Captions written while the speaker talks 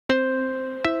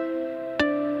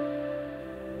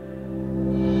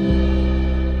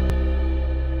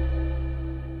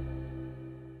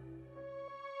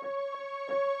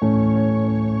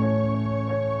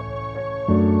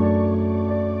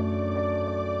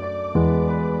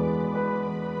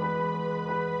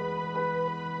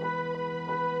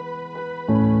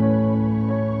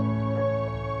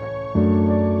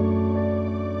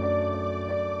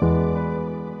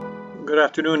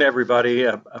afternoon, everybody.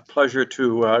 A pleasure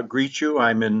to greet you.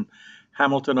 I'm in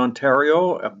Hamilton,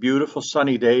 Ontario. A beautiful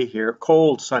sunny day here,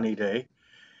 cold sunny day,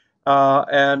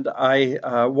 and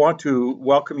I want to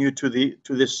welcome you to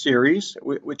this series,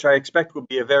 which I expect will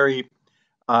be a very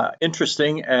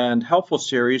interesting and helpful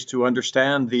series to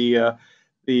understand the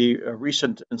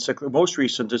most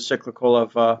recent encyclical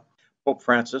of Pope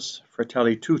Francis,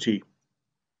 Fratelli Tutti.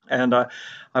 And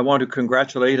I want to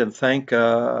congratulate and thank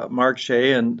Mark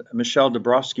Shea and Michelle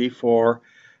Dabrowski for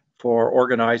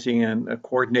organizing and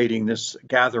coordinating this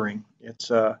gathering.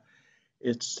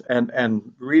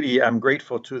 And really I'm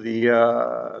grateful to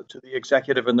the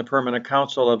executive and the permanent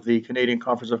council of the Canadian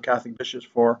Conference of Catholic Bishops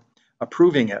for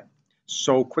approving it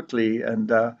so quickly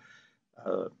and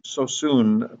so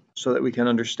soon, so that we can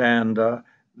understand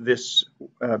this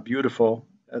beautiful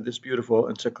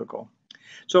encyclical.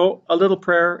 So a little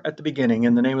prayer at the beginning,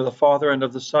 in the name of the Father, and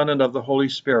of the Son, and of the Holy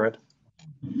Spirit.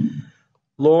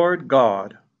 Lord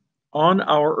God, on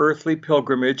our earthly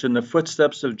pilgrimage in the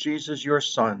footsteps of Jesus, your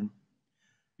Son,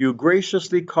 you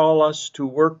graciously call us to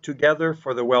work together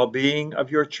for the well-being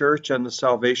of your Church and the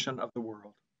salvation of the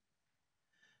world.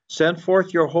 Send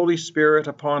forth your Holy Spirit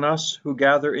upon us who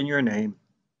gather in your name,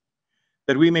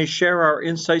 that we may share our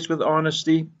insights with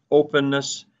honesty,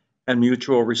 openness, and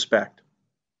mutual respect.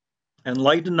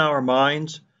 Enlighten our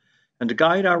minds and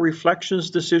guide our reflections,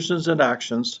 decisions, and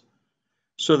actions,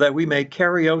 so that we may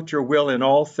carry out your will in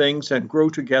all things and grow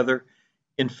together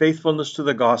in faithfulness to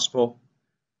the gospel,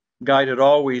 guided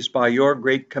always by your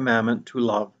great commandment to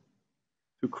love.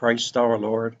 Through Christ our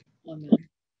Lord. Amen.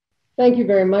 Thank you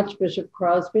very much, Bishop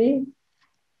Crosby.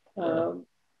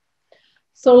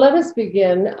 So let us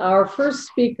begin. Our first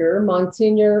speaker,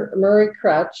 Monsignor Murray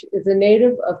Crutch, is a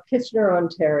native of Kitchener,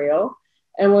 Ontario,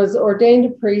 and was ordained a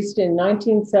priest in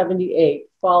 1978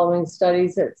 following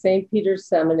studies at St. Peter's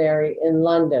Seminary in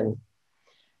London.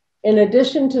 In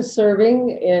addition to serving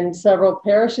in several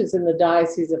parishes in the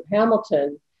Diocese of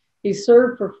Hamilton, he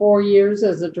served for 4 years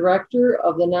as a director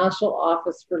of the National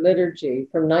Office for Liturgy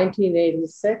from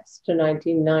 1986 to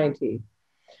 1990.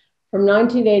 From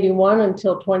 1981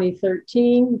 until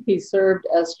 2013, he served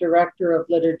as director of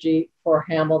liturgy for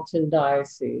Hamilton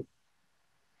Diocese.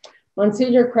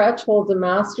 Monsignor Crutch holds a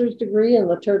master's degree in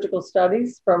liturgical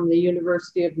studies from the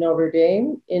University of Notre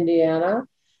Dame, Indiana,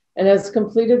 and has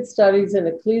completed studies in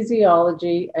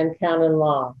ecclesiology and canon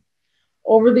law.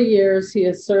 Over the years, he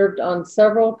has served on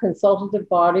several consultative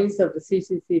bodies of the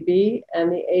CCCB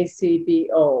and the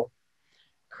ACBO.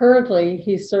 Currently,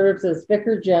 he serves as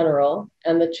Vicar General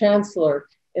and the Chancellor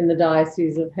in the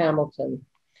Diocese of Hamilton.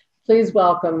 Please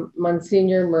welcome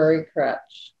Monsignor Murray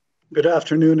Crutch. Good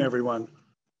afternoon, everyone.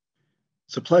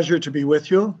 It's a pleasure to be with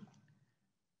you.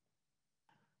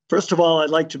 First of all, I'd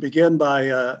like to begin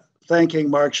by thanking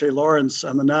Mark Shea Lawrence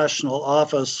and the National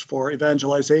Office for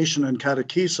Evangelization and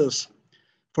Catechesis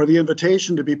for the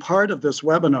invitation to be part of this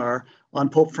webinar on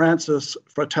Pope Francis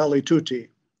Fratelli Tutti.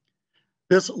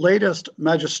 This latest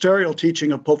magisterial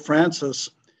teaching of Pope Francis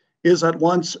is at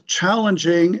once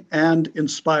challenging and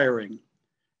inspiring,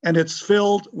 and it's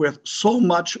filled with so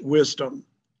much wisdom.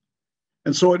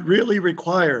 And so it really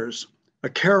requires a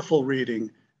careful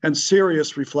reading and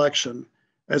serious reflection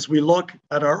as we look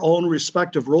at our own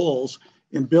respective roles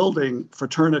in building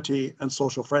fraternity and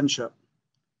social friendship.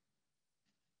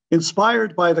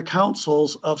 Inspired by the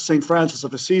counsels of St. Francis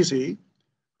of Assisi,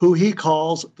 who he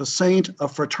calls the saint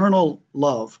of fraternal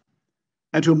love,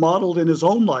 and who modeled in his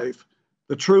own life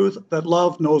the truth that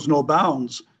love knows no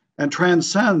bounds and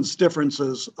transcends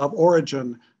differences of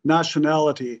origin,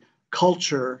 nationality,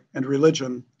 culture, and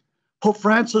religion, Pope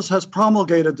Francis has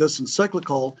promulgated this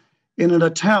encyclical in an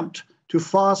attempt to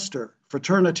foster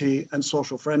fraternity and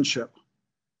social friendship.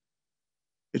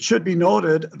 It should be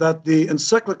noted that the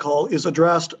encyclical is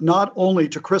addressed not only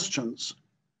to Christians.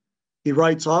 He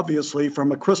writes obviously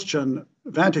from a Christian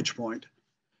vantage point,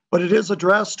 but it is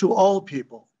addressed to all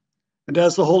people. And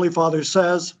as the Holy Father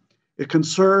says, it can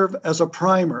serve as a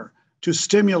primer to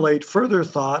stimulate further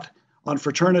thought on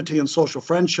fraternity and social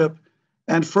friendship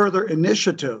and further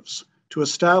initiatives to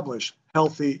establish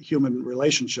healthy human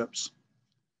relationships.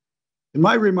 In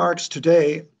my remarks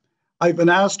today, I've been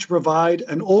asked to provide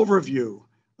an overview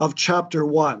of Chapter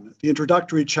 1, the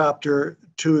introductory chapter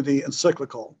to the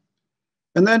encyclical,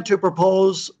 and then to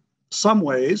propose some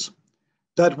ways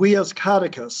that we as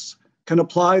catechists can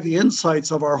apply the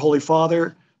insights of our Holy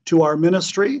Father to our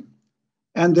ministry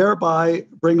and thereby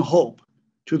bring hope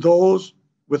to those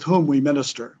with whom we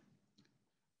minister.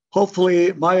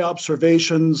 Hopefully, my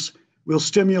observations will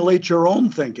stimulate your own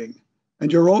thinking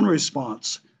and your own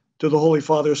response to the Holy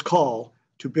Father's call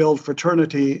to build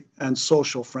fraternity and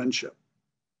social friendship.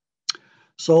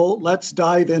 So let's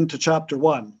dive into chapter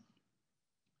 1.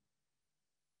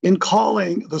 In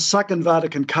calling the Second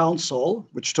Vatican Council,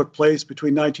 which took place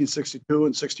between 1962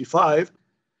 and 65,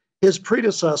 his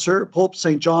predecessor, Pope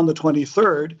St. John the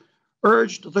 23rd,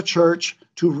 urged the Church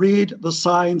to read the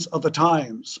signs of the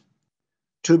times,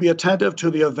 to be attentive to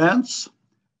the events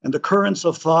and the currents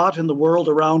of thought in the world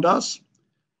around us,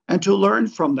 and to learn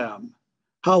from them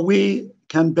how we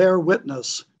can bear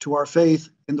witness to our faith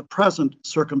in the present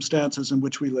circumstances in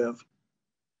which we live.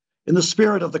 In the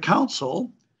spirit of the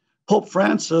Council, Pope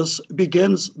Francis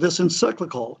begins this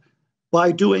encyclical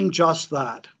by doing just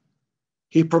that.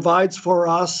 He provides for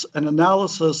us an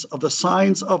analysis of the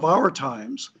signs of our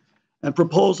times and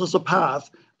proposes a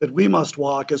path that we must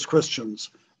walk as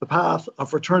Christians, the path of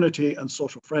fraternity and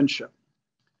social friendship.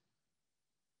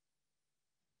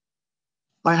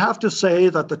 I have to say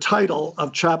that the title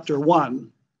of chapter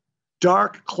 1,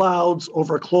 Dark Clouds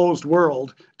Over a Closed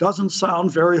World, doesn't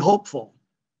sound very hopeful.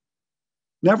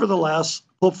 Nevertheless,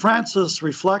 Pope Francis'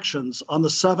 reflections on the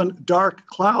 7 dark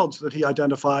clouds that he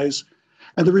identifies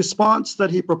and the response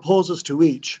that he proposes to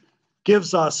each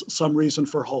gives us some reason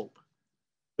for hope.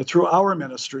 That through our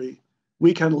ministry,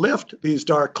 we can lift these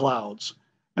dark clouds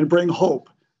and bring hope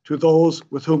to those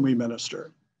with whom we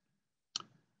minister.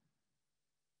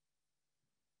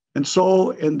 And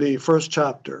so in the first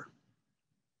chapter,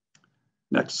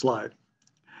 next slide.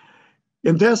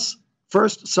 In this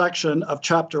first section of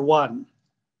chapter 1,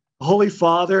 the Holy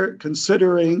Father,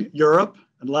 considering Europe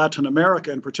and Latin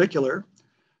America in particular,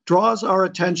 draws our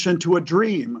attention to a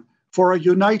dream for a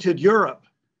united Europe,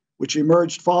 which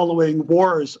emerged following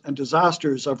wars and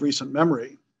disasters of recent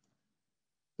memory.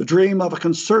 The dream of a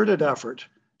concerted effort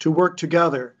to work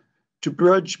together to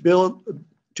bridge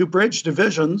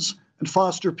divisions and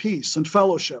foster peace and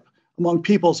fellowship among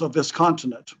peoples of this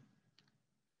continent.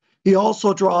 He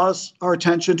also draws our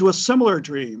attention to a similar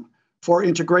dream for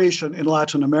integration in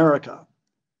Latin America,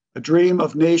 a dream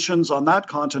of nations on that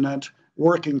continent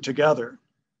working together.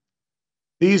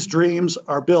 These dreams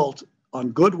are built on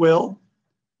goodwill,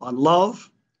 on love,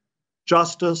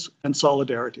 justice, and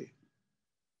solidarity.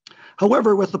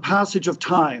 However, with the passage of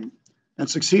time and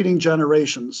succeeding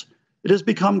generations, it has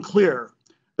become clear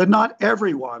that not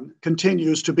everyone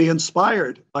continues to be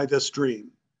inspired by this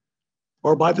dream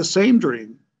or by the same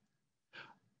dream.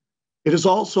 It is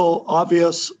also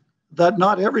obvious that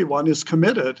not everyone is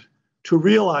committed to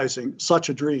realizing such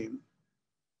a dream.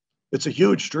 It's a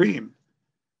huge dream,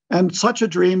 and such a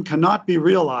dream cannot be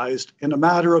realized in a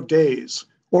matter of days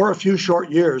or a few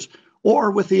short years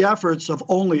or with the efforts of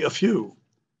only a few.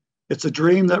 It's a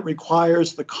dream that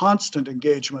requires the constant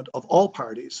engagement of all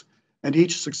parties and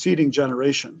each succeeding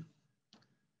generation.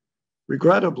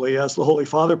 Regrettably, as the Holy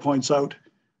Father points out,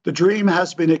 the dream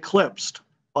has been eclipsed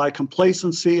by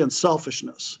complacency and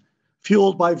selfishness,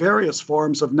 fueled by various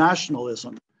forms of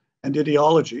nationalism and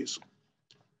ideologies.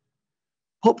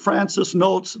 Pope Francis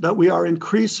notes that we are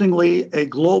increasingly a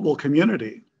global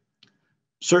community.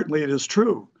 Certainly it is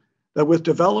true that with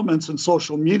developments in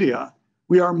social media,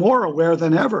 we are more aware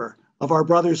than ever of our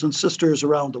brothers and sisters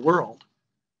around the world.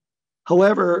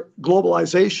 However,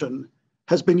 globalization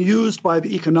has been used by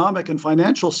the economic and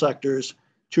financial sectors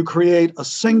to create a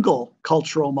single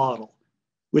cultural model,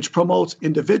 which promotes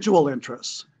individual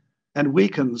interests and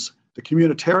weakens the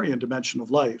communitarian dimension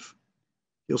of life.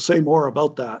 You'll say more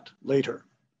about that later.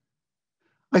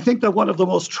 I think that one of the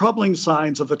most troubling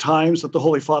signs of the times that the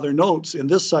Holy Father notes in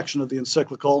this section of the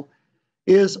encyclical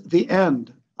is the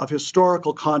end of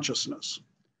historical consciousness,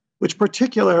 which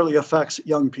particularly affects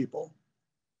young people.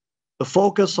 The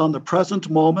focus on the present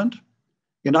moment,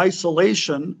 in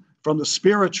isolation from the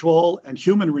spiritual and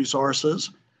human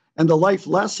resources and the life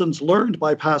lessons learned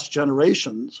by past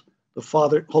generations,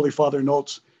 the Holy Father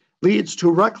notes, leads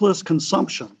to reckless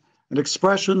consumption and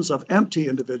expressions of empty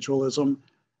individualism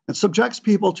and subjects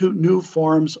people to new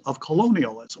forms of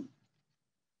colonialism.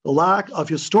 The lack of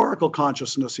historical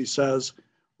consciousness, he says,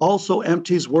 also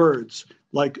empties words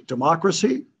like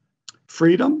democracy,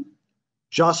 freedom,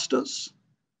 justice,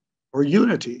 or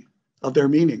unity of their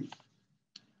meaning.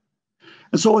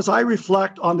 And so as I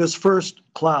reflect on this first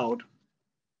cloud,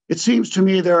 it seems to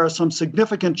me there are some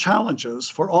significant challenges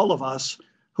for all of us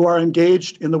who are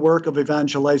engaged in the work of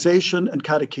evangelization and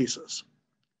catechesis.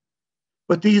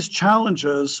 But these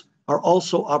challenges are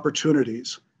also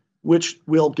opportunities which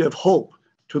will give hope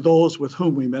to those with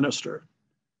whom we minister.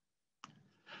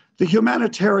 The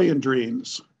humanitarian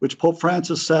dreams, which Pope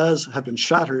Francis says have been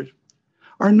shattered,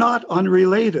 are not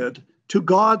unrelated to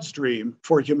God's dream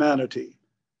for humanity,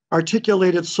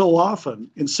 articulated so often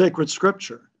in sacred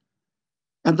scripture,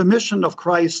 and the mission of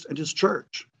Christ and his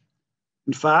church.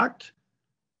 In fact,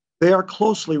 They are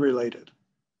closely related.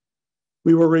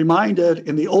 We were reminded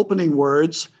in the opening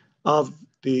words of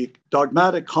the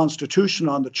dogmatic constitution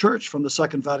on the Church from the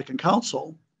Second Vatican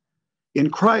Council, in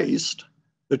Christ,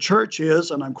 the Church is,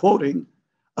 and I'm quoting,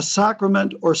 a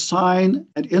sacrament or sign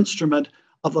and instrument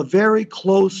of a very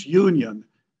close union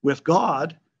with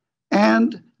God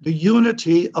and the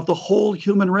unity of the whole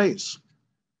human race.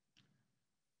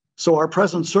 So our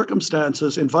present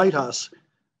circumstances invite us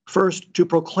first to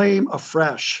proclaim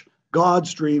afresh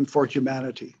God's dream for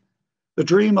humanity, the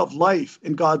dream of life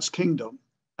in God's kingdom,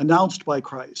 announced by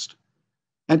Christ,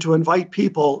 and to invite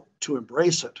people to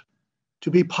embrace it, to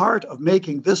be part of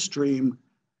making this dream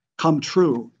come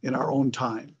true in our own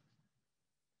time.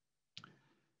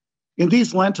 In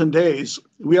these Lenten days,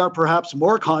 we are perhaps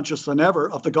more conscious than ever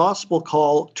of the gospel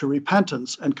call to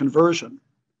repentance and conversion,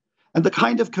 and the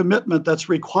kind of commitment that's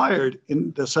required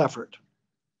in this effort.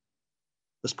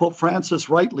 As Pope Francis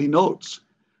rightly notes,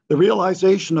 the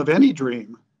realization of any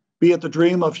dream, be it the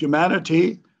dream of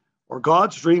humanity or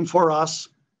God's dream for us,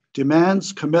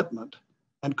 demands commitment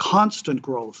and constant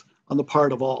growth on the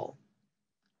part of all.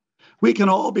 We can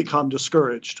all become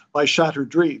discouraged by shattered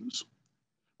dreams,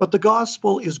 but the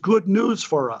gospel is good news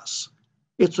for us.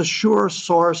 It's a sure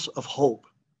source of hope.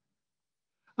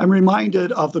 I'm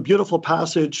reminded of the beautiful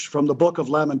passage from the Book of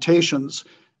Lamentations,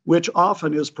 which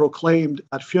often is proclaimed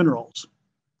at funerals.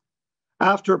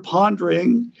 After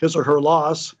pondering his or her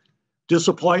loss,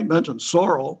 disappointment, and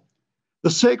sorrow,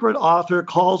 the sacred author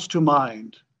calls to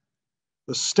mind,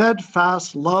 the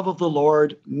steadfast love of the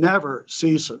Lord never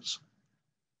ceases.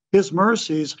 His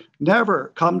mercies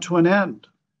never come to an end.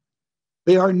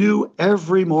 They are new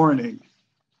every morning.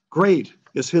 Great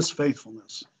is his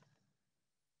faithfulness.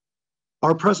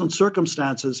 Our present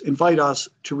circumstances invite us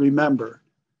to remember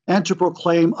and to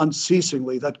proclaim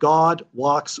unceasingly that God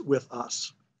walks with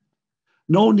us.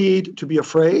 No need to be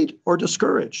afraid or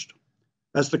discouraged,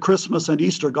 as the Christmas and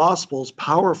Easter Gospels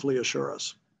powerfully assure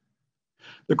us.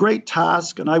 The great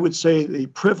task, and I would say the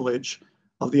privilege,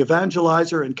 of the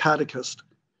evangelizer and catechist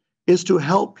is to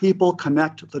help people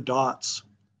connect the dots,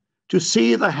 to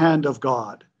see the hand of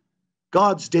God,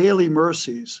 God's daily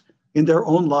mercies in their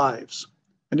own lives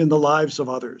and in the lives of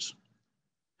others.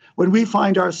 When we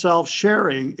find ourselves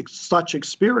sharing such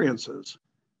experiences,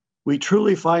 we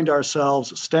truly find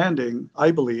ourselves standing,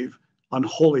 I believe, on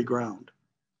holy ground.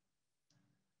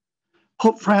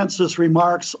 Pope Francis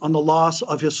remarks on the loss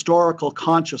of historical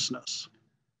consciousness,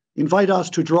 invite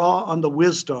us to draw on the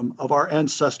wisdom of our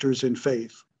ancestors in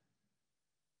faith.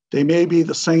 They may be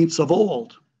the saints of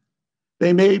old.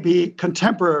 They may be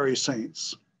contemporary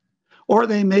saints, or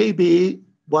they may be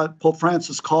what Pope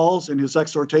Francis calls in his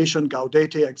exhortation,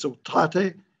 Gaudete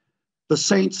Exultate, the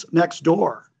saints next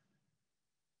door.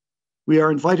 We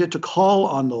are invited to call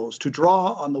on those, to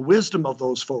draw on the wisdom of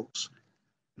those folks,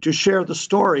 to share the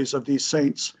stories of these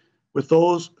saints with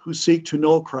those who seek to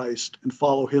know Christ and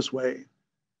follow his way.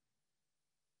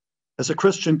 As a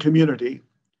Christian community,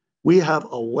 we have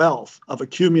a wealth of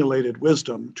accumulated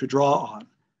wisdom to draw on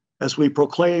as we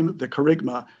proclaim the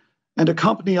Kerygma and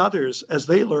accompany others as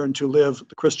they learn to live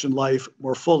the Christian life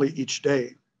more fully each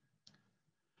day.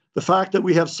 The fact that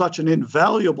we have such an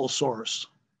invaluable source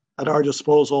at our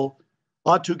disposal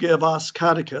ought to give us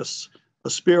catechists a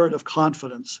spirit of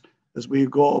confidence as we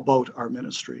go about our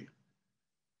ministry.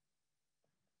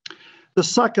 The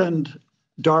second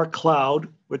dark cloud,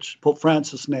 which Pope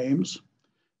Francis names,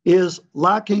 is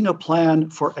lacking a plan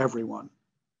for everyone.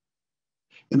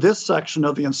 In this section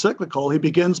of the encyclical, he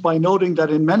begins by noting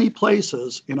that in many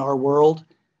places in our world,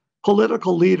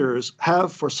 political leaders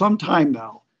have for some time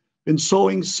now been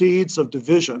sowing seeds of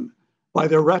division by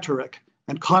their rhetoric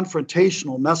and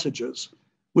confrontational messages,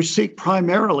 which seek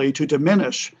primarily to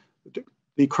diminish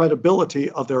the credibility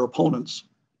of their opponents.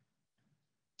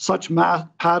 Such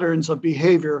patterns of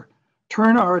behavior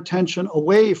turn our attention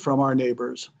away from our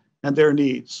neighbors and their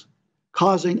needs,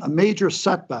 causing a major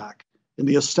setback in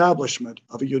the establishment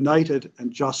of a united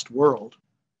and just world.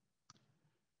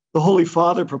 The Holy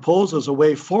Father proposes a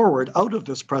way forward out of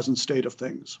this present state of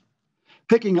things.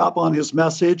 Picking up on his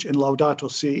message in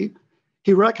Laudato Si',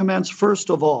 he recommends first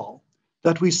of all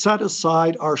that we set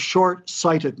aside our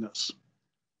short-sightedness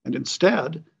and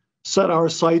instead set our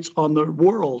sights on the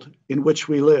world in which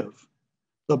we live,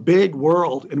 the big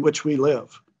world in which we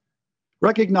live,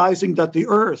 recognizing that the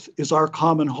earth is our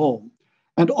common home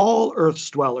and all earth's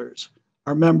dwellers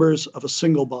are members of a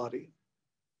single body.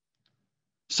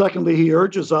 Secondly, he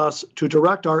urges us to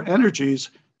direct our energies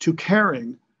to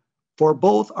caring for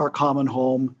both our common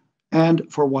home and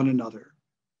for one another.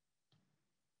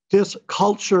 This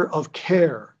culture of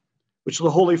care, which the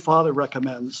Holy Father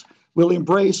recommends, will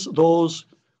embrace those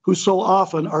who so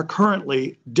often are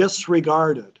currently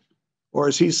disregarded, or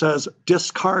as he says,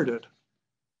 discarded: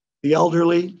 the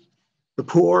elderly, the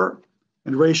poor,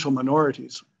 and racial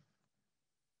minorities.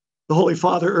 The Holy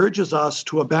Father urges us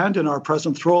to abandon our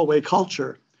present throwaway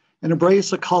culture and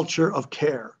embrace a culture of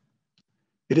care.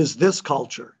 It is this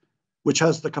culture which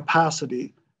has the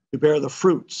capacity to bear the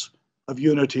fruits of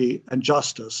unity and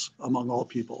justice among all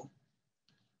people.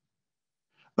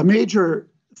 A major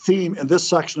theme in this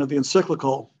section of the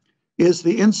encyclical is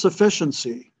the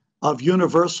insufficiency of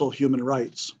universal human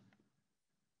rights.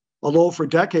 Although for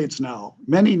decades now,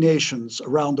 many nations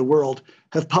around the world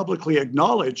have publicly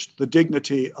acknowledged the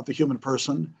dignity of the human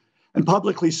person and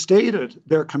publicly stated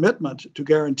their commitment to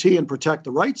guarantee and protect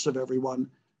the rights of everyone,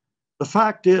 the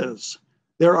fact is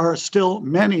there are still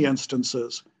many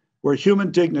instances where human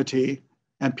dignity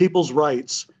and people's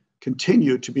rights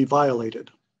continue to be violated.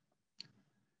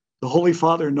 The Holy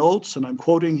Father notes, and I'm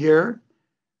quoting here,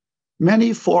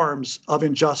 many forms of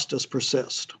injustice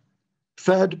persist,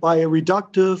 fed by a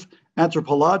reductive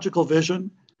anthropological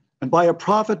vision and by a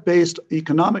profit-based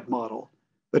economic model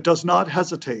that does not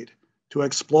hesitate to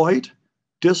exploit,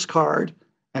 discard,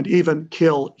 and even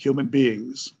kill human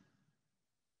beings.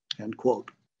 End quote.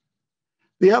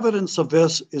 The evidence of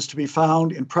this is to be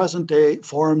found in present-day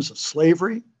forms of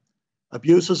slavery,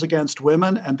 abuses against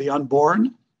women and the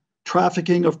unborn,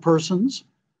 trafficking of persons,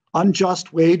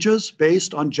 unjust wages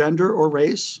based on gender or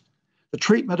race, the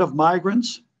treatment of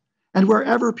migrants, and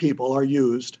wherever people are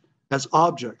used as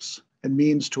objects and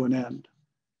means to an end.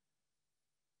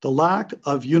 The lack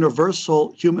of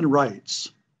universal human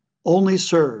rights only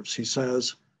serves, he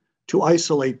says, to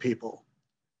isolate people,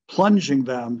 plunging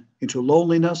them into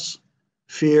loneliness,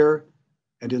 fear,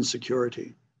 and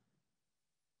insecurity.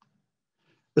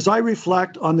 As I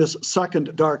reflect on this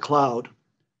second dark cloud,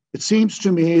 it seems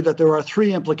to me that there are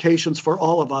three implications for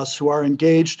all of us who are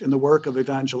engaged in the work of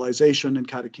evangelization and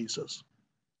catechesis.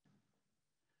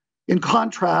 In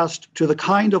contrast to the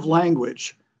kind of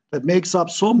language that makes up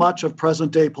so much of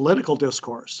present-day political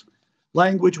discourse,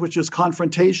 language which is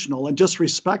confrontational and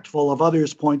disrespectful of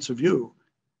others' points of view,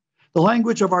 the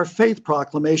language of our faith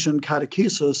proclamation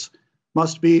catechesis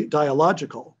must be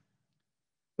dialogical.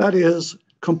 That is,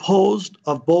 composed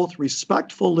of both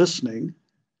respectful listening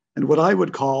and what I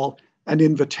would call an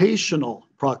invitational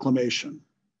proclamation.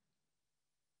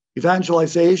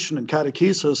 Evangelization and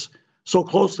catechesis, so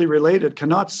closely related,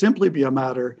 cannot simply be a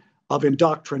matter of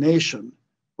indoctrination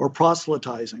or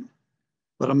proselytizing,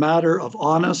 but a matter of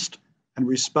honest and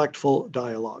respectful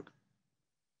dialogue.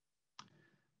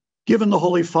 Given the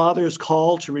Holy Father's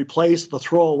call to replace the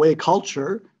throwaway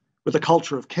culture with a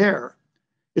culture of care,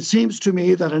 it seems to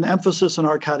me that an emphasis in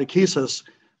our catechesis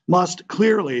must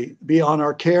clearly be on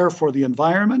our care for the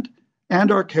environment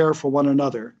and our care for one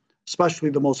another, especially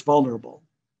the most vulnerable.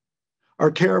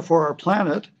 Our care for our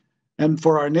planet and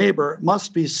for our neighbor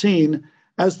must be seen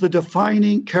as the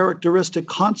defining characteristic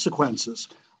consequences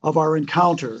of our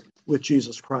encounter with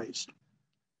Jesus Christ.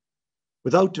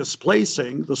 Without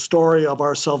displacing the story of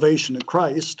our salvation in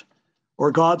Christ,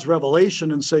 or God's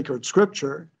revelation in sacred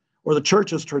scripture, or the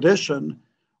church's tradition,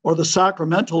 or the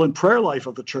sacramental and prayer life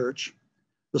of the church,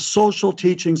 the social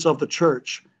teachings of the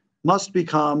church must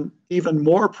become even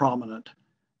more prominent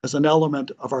as an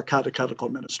element of our catechetical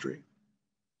ministry.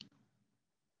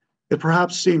 It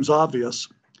perhaps seems obvious,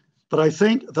 but I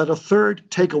think that a third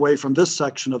takeaway from this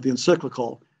section of the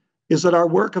encyclical is that our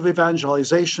work of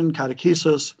evangelization,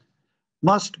 catechesis,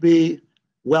 must be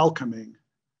welcoming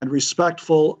and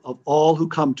respectful of all who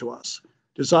come to us,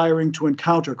 desiring to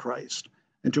encounter Christ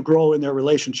and to grow in their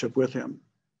relationship with him.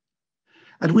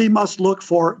 And we must look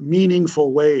for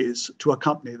meaningful ways to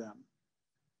accompany them.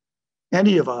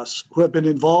 Any of us who have been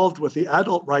involved with the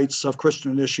adult rites of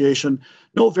Christian initiation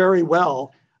know very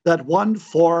well that one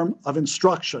form of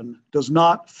instruction does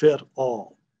not fit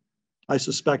all. I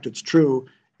suspect it's true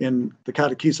in the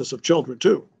catechesis of children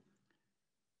too.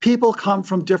 People come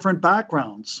from different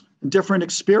backgrounds and different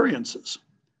experiences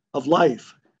of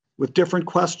life with different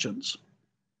questions.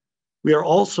 We are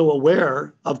also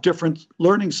aware of different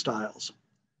learning styles,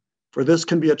 for this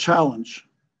can be a challenge,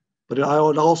 but I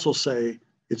would also say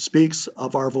it speaks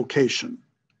of our vocation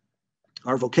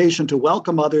to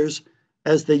welcome others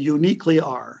as they uniquely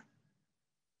are.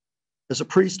 As a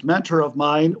priest mentor of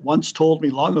mine once told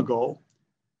me long ago,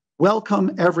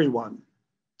 welcome everyone,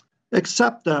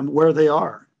 accept them where they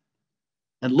are,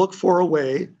 and look for a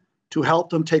way to help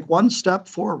them take one step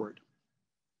forward.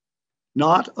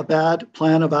 Not a bad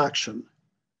plan of action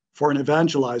for an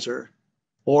evangelizer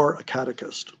or a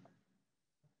catechist.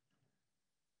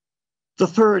 The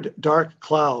third dark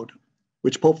cloud,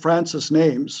 which Pope Francis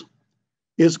names,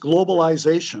 is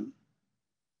globalization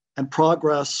and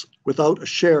progress without a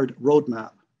shared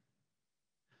roadmap.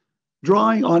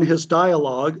 Drawing on his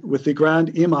dialogue with the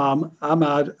Grand Imam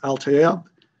Ahmad al-Tayeb,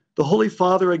 the Holy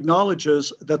Father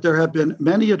acknowledges that there have been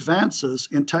many advances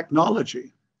in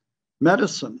technology,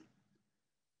 medicine,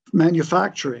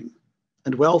 manufacturing,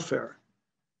 and welfare.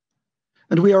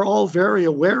 And we are all very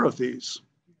aware of these.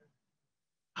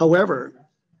 However,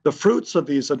 the fruits of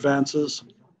these advances,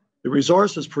 the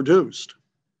resources produced,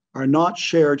 are not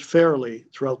shared fairly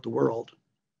throughout the world.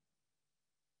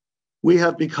 We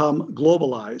have become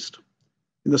globalized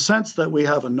in the sense that we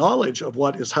have a knowledge of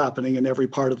what is happening in every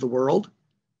part of the world.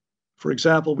 For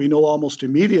example, we know almost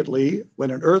immediately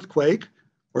when an earthquake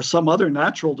or some other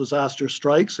natural disaster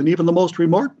strikes in even the most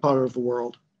remote part of the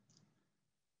world.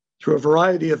 Through a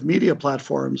variety of media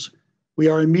platforms, we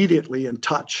are immediately in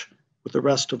touch with the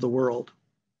rest of the world.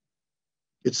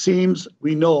 It seems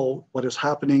we know what is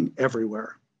happening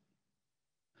everywhere.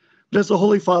 But as the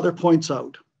Holy Father points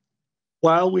out,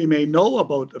 while we may know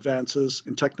about advances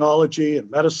in technology and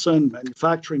medicine,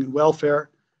 manufacturing and welfare,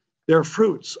 their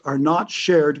fruits are not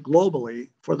shared globally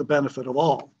for the benefit of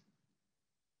all.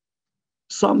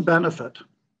 Some benefit,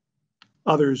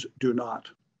 others do not.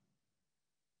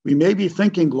 We may be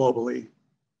thinking globally,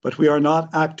 but we are not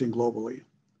acting globally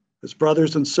as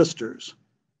brothers and sisters,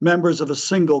 members of a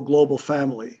single global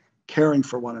family, caring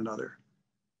for one another.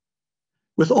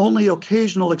 With only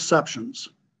occasional exceptions,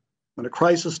 when a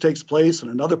crisis takes place in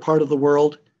another part of the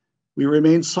world, we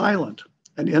remain silent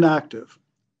and inactive,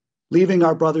 leaving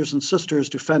our brothers and sisters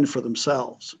to fend for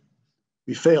themselves.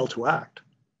 We fail to act.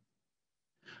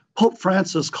 Pope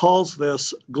Francis calls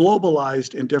this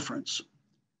globalized indifference,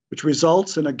 which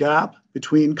results in a gap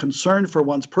between concern for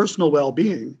one's personal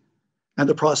well-being and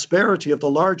the prosperity of the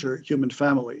larger human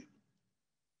family.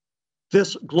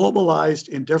 This globalized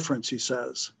indifference, he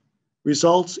says,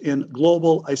 results in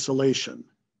global isolation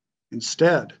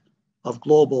instead of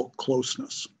global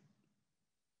closeness.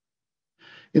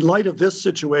 In light of this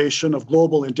situation of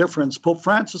global indifference, Pope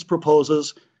Francis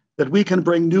proposes that we can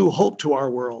bring new hope to our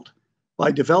world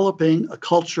by developing a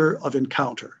culture of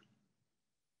encounter.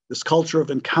 This culture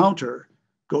of encounter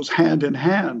goes hand in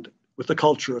hand with the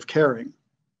culture of caring.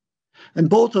 And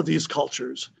both of these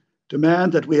cultures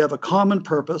demand that we have a common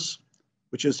purpose,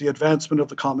 which is the advancement of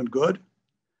the common good,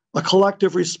 a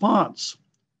collective response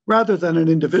rather than an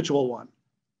individual one,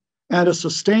 and a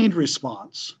sustained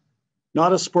response,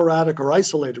 not a sporadic or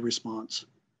isolated response,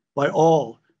 by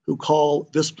all who call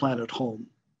this planet home.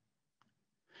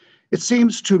 It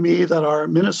seems to me that our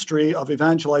Ministry of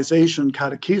Evangelization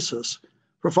Catechesis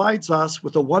provides us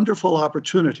with a wonderful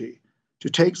opportunity to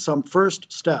take some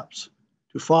first steps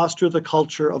to foster the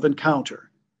culture of encounter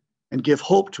and give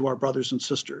hope to our brothers and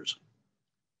sisters.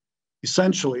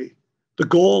 Essentially, the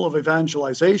goal of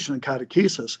evangelization and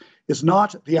catechesis is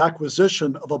not the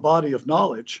acquisition of a body of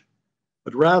knowledge,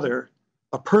 but rather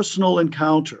a personal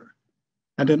encounter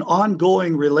and an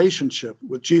ongoing relationship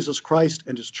with Jesus Christ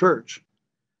and his church,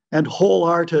 and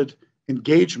wholehearted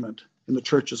engagement in the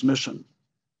church's mission.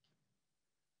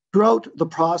 Throughout the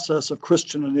process of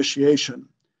Christian initiation,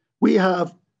 we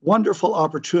have wonderful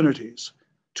opportunities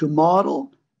to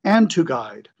model and to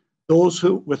guide those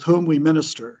with whom we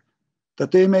minister,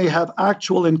 that they may have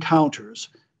actual encounters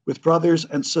with brothers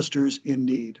and sisters in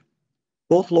need,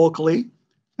 both locally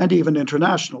and even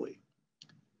internationally.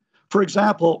 For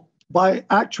example, by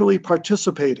actually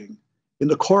participating in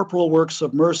the corporal works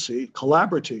of mercy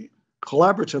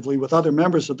collaboratively with other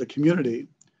members of the community,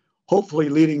 hopefully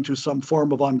leading to some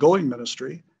form of ongoing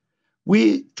ministry,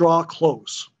 we draw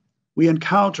close. We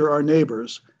encounter our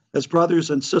neighbors as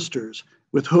brothers and sisters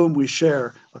with whom we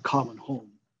share a common home.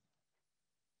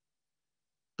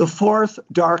 The fourth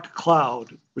dark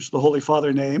cloud, which the Holy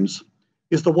Father names,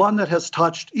 is the one that has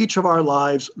touched each of our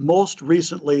lives most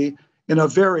recently in a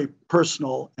very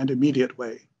personal and immediate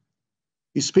way.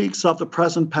 He speaks of the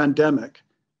present pandemic,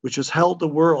 which has held the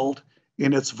world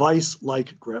in its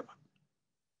vice-like grip.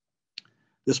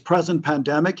 This present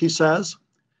pandemic, he says,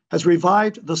 has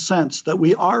revived the sense that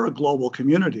we are a global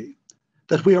community,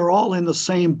 that we are all in the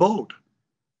same boat,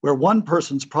 where one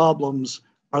person's problems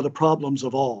are the problems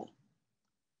of all.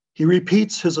 He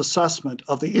repeats his assessment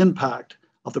of the impact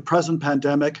of the present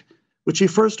pandemic, which he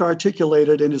first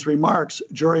articulated in his remarks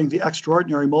during the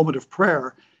extraordinary moment of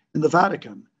prayer in the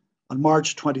Vatican on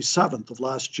March 27th of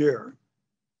last year.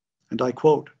 And I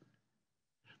quote,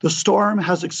 "The storm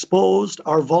has exposed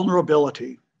our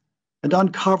vulnerability and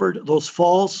uncovered those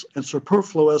false and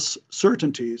superfluous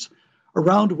certainties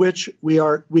around which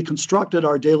we constructed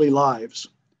our daily lives,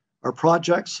 our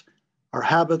projects, our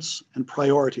habits, and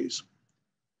priorities.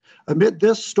 Amid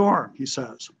this storm, he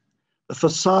says, the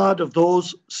facade of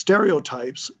those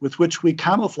stereotypes with which we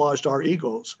camouflaged our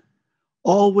egos,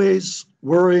 always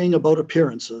worrying about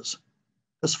appearances,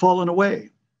 has fallen away,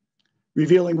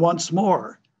 revealing once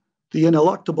more the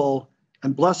ineluctable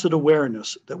and blessed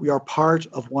awareness that we are part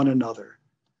of one another,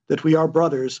 that we are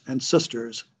brothers and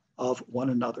sisters of one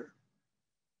another.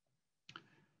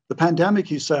 The pandemic,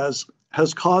 he says,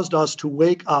 has caused us to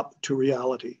wake up to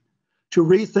reality, to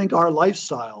rethink our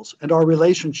lifestyles and our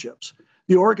relationships,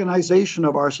 the organization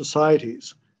of our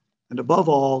societies, and above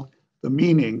all, the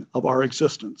meaning of our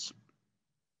existence.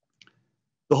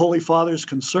 The Holy Father's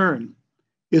concern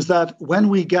is that when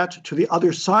we get to the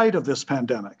other side of this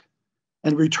pandemic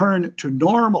and return to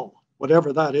normal,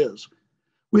 whatever that is,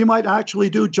 we might actually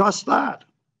do just that,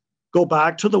 go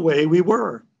back to the way we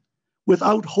were,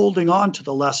 without holding on to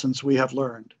the lessons we have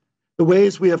learned, the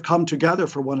ways we have come together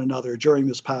for one another during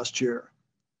this past year.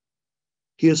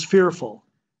 He is fearful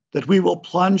that we will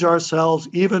plunge ourselves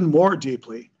even more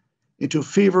deeply into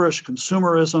feverish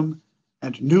consumerism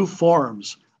and new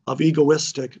forms of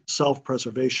egoistic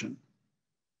self-preservation.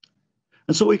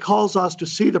 And so he calls us to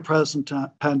see the present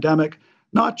pandemic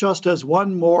not just as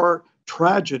one more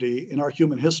tragedy in our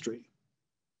human history,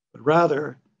 but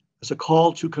rather as a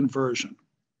call to conversion,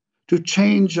 to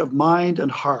change of mind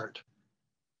and heart,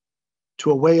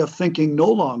 to a way of thinking no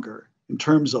longer in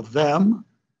terms of them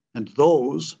and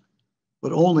those,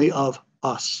 but only of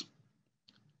us.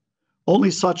 Only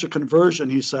such a conversion,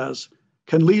 he says,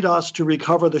 can lead us to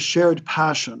recover the shared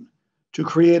passion to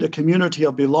create a community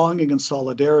of belonging and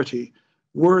solidarity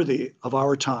worthy of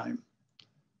our time,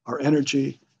 our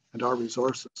energy, and our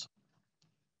resources.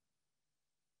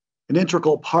 An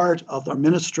integral part of our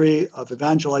ministry of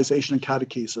evangelization and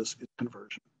catechesis is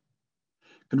conversion.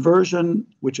 Conversion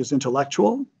which is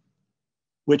intellectual,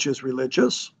 which is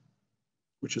religious,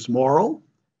 which is moral,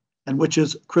 and which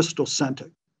is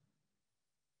Christocentric.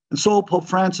 And so Pope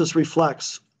Francis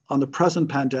reflects on the present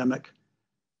pandemic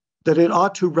that it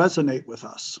ought to resonate with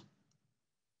us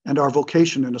and our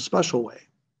vocation in a special way.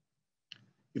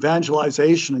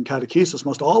 Evangelization and catechesis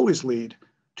must always lead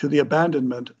to the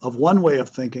abandonment of one way of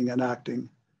thinking and acting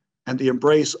and the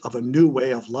embrace of a new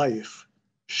way of life,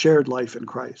 shared life in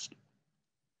Christ.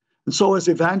 And so as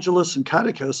evangelists and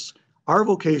catechists, our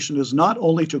vocation is not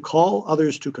only to call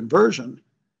others to conversion,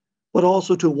 but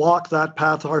also to walk that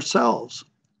path ourselves,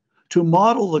 to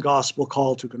model the gospel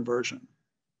call to conversion.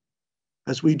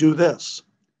 As we do this,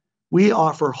 we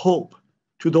offer hope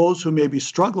to those who may be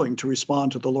struggling to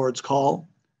respond to the Lord's call,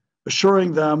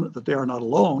 assuring them that they are not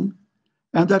alone,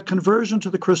 and that conversion to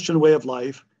the Christian way of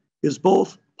life is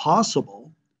both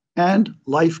possible and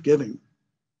life-giving.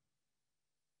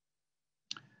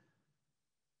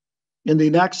 In the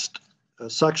next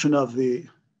section of the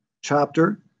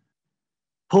chapter,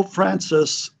 Pope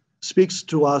Francis speaks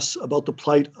to us about the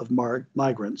plight of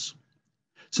migrants.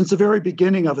 Since the very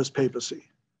beginning of his papacy,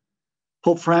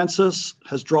 Pope Francis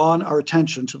has drawn our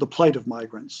attention to the plight of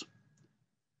migrants.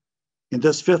 In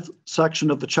this fifth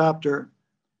section of the chapter,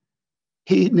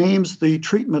 he names the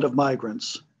treatment of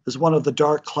migrants as one of the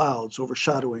dark clouds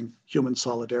overshadowing human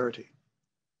solidarity.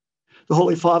 The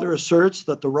Holy Father asserts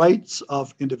that the rights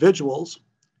of individuals,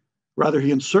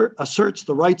 he asserts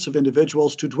the rights of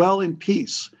individuals to dwell in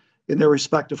peace in their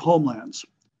respective homelands,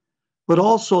 but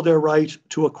also their right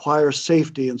to acquire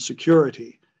safety and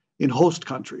security in host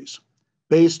countries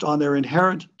based on their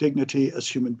inherent dignity as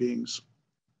human beings.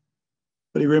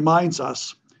 But he reminds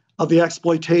us of the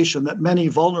exploitation that many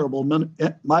vulnerable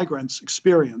migrants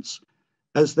experience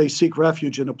as they seek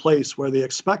refuge in a place where they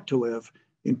expect to live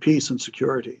in peace and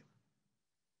security.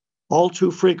 All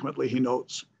too frequently, he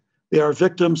notes, they are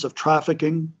victims of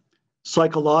trafficking,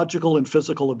 psychological and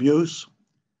physical abuse,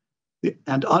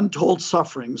 and untold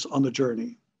sufferings on the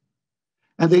journey.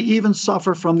 And they even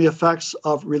suffer from the effects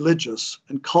of religious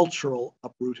and cultural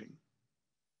uprooting.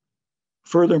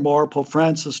 Furthermore, Pope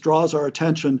Francis draws our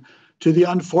attention to the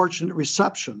unfortunate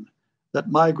reception that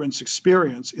migrants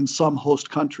experience in some host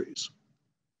countries.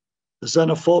 The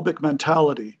xenophobic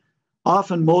mentality,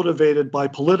 often motivated by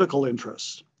political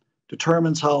interests,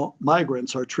 determines how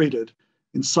migrants are treated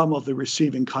in some of the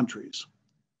receiving countries.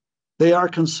 They are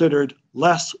considered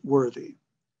less worthy,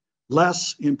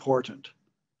 less important,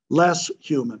 less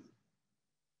human.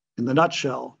 In the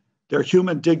nutshell, their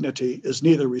human dignity is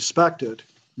neither respected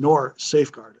nor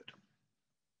safeguarded.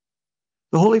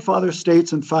 The Holy Father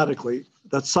states emphatically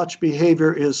that such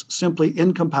behavior is simply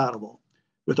incompatible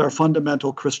with our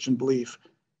fundamental Christian belief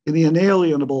in the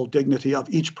inalienable dignity of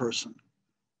each person,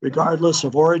 regardless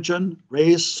of origin,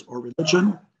 race, or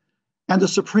religion, and the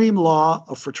supreme law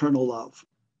of fraternal love.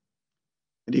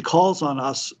 and he calls on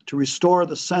us to restore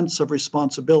the sense of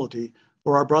responsibility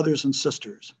for our brothers and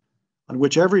sisters, on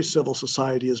which every civil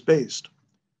society is based,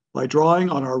 by drawing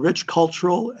on our rich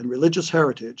cultural and religious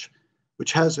heritage,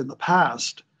 which has in the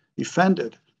past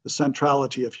defended the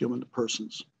centrality of human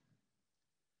persons.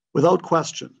 Without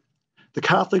question, the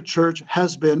Catholic Church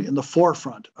has been in the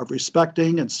forefront of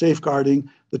respecting and safeguarding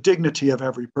the dignity of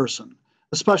every person,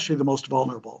 especially the most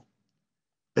vulnerable.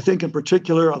 I think in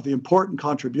particular of the important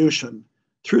contribution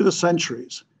through the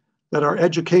centuries that our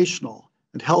educational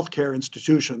and healthcare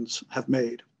institutions have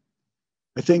made.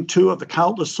 I think too of the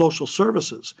countless social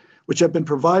services which have been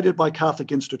provided by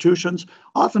Catholic institutions,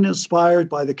 often inspired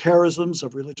by the charisms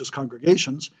of religious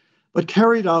congregations, but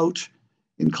carried out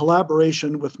in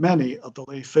collaboration with many of the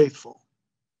lay faithful.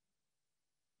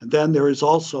 And then there is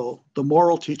also the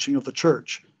moral teaching of the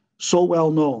Church, so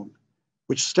well known,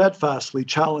 which steadfastly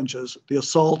challenges the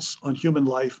assaults on human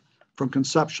life from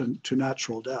conception to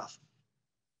natural death.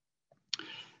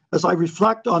 As I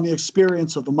reflect on the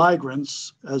experience of the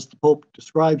migrants, as the Pope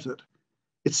describes it,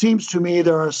 it seems to me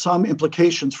there are some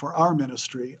implications for our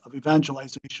ministry of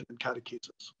evangelization and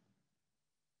catechesis.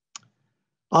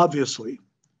 Obviously,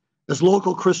 as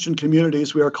local Christian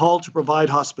communities, we are called to provide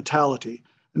hospitality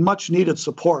and much needed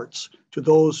supports to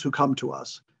those who come to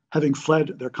us, having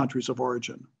fled their countries of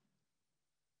origin.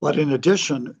 But in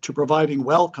addition to providing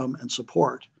welcome and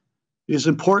support, it is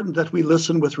important that we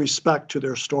listen with respect to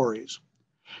their stories,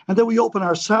 and that we open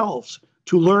ourselves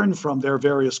to learn from their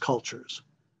various cultures,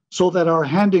 so that our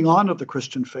handing on of the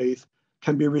Christian faith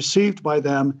can be received by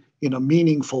them in a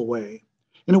meaningful way,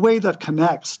 in a way that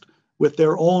connects with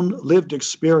their own lived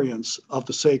experience of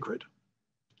the sacred.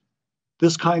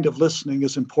 This kind of listening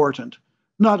is important,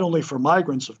 not only for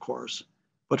migrants, of course,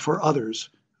 but for others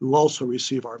who also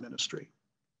receive our ministry.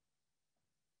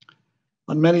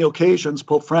 On many occasions,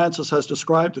 Pope Francis has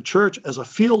described the Church as a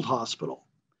field hospital,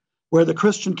 where the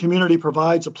Christian community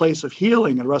provides a place of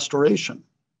healing and restoration.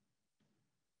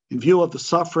 In view of the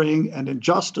suffering and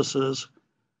injustices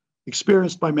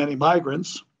experienced by many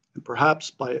migrants, and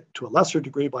perhaps to a lesser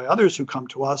degree by others who come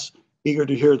to us eager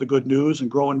to hear the good news and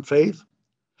grow in faith,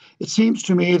 it seems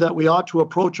to me that we ought to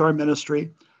approach our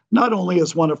ministry not only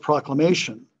as one of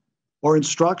proclamation or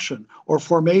instruction or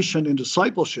formation in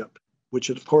discipleship, which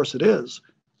of course it is,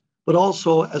 but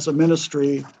also as a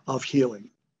ministry of healing.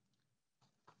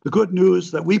 The good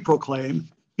news that we proclaim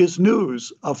is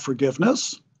news of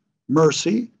forgiveness,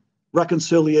 mercy,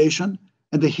 reconciliation,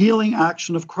 and the healing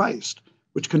action of Christ,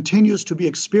 which continues to be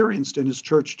experienced in his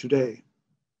church today.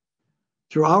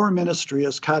 Through our ministry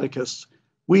as catechists,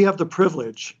 we have the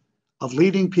privilege of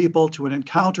leading people to an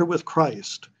encounter with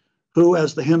Christ, who,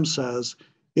 as the hymn says,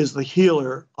 is the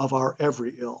healer of our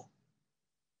every ill.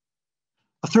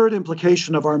 A third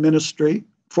implication of our ministry,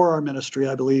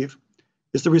 I believe,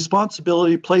 is the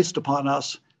responsibility placed upon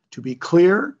us to be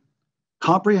clear,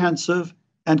 comprehensive,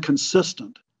 and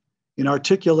consistent in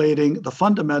articulating the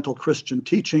fundamental Christian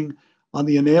teaching on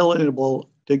the inalienable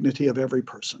dignity of every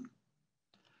person.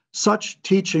 Such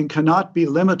teaching cannot be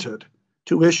limited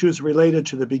to issues related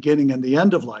to the beginning and the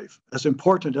end of life, as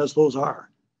important as those are,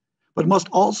 but must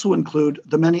also include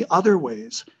the many other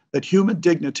ways that human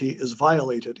dignity is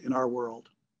violated in our world.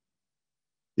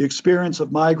 The experience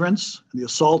of migrants and the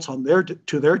assaults on their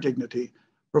dignity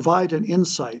provide an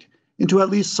insight into at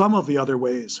least some of the other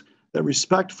ways that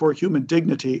respect for human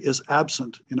dignity is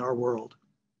absent in our world.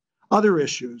 Other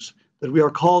issues that we are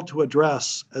called to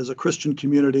address as a Christian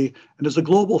community and as a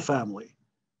global family,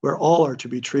 where all are to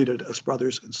be treated as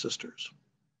brothers and sisters.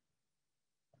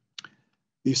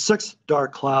 The sixth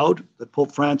dark cloud that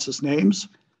Pope Francis names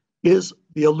is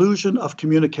the illusion of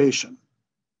communication.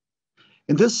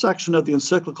 In this section of the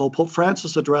encyclical, Pope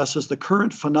Francis addresses the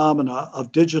current phenomena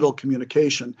of digital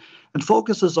communication and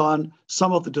focuses on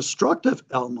some of the destructive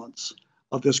elements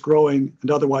of this growing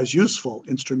and otherwise useful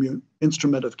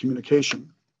instrument of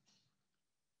communication.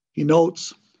 He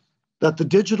notes that the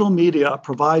digital media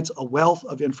provides a wealth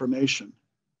of information,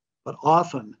 but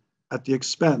often at the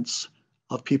expense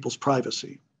of people's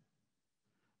privacy.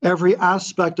 Every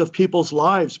aspect of people's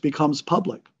lives becomes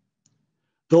public.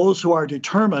 Those who are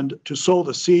determined to sow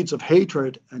the seeds of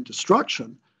hatred and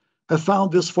destruction have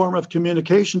found this form of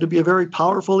communication to be a very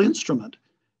powerful instrument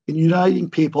in uniting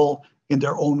people in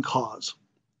their own cause.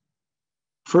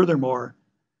 Furthermore,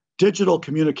 digital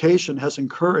communication has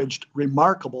encouraged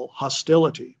remarkable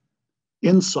hostility,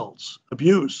 insults,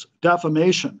 abuse,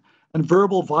 defamation, and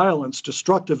verbal violence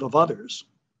destructive of others.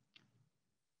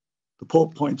 The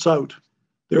Pope points out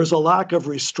there is a lack of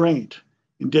restraint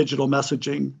in digital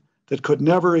messaging that could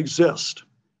never exist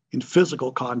in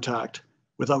physical contact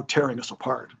without tearing us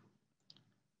apart.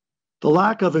 The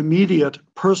lack of immediate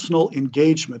personal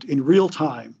engagement in real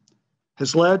time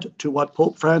has led to what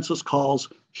Pope Francis calls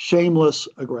shameless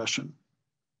aggression.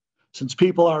 Since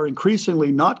people are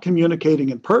increasingly not communicating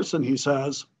in person, he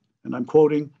says, and I'm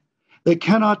quoting, they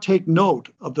cannot take note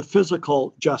of the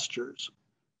physical gestures,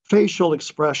 facial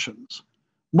expressions,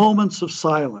 moments of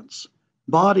silence,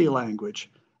 body language,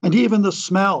 and even the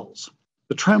smells,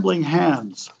 the trembling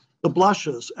hands, the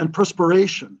blushes and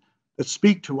perspiration that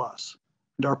speak to us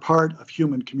and are part of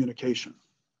human communication.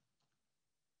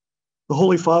 The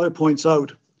Holy Father points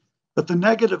out that the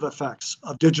negative effects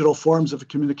of digital forms of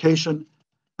communication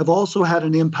have also had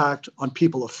an impact on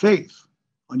people of faith,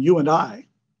 on you and I.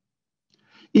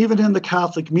 Even in the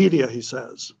Catholic media, he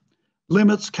says,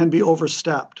 limits can be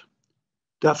overstepped,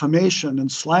 defamation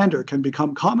and slander can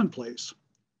become commonplace,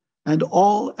 and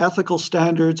all ethical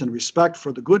standards and respect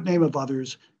for the good name of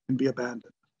others can be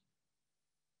abandoned.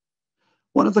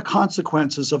 One of the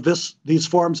consequences of these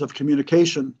forms of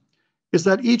communication is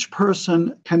that each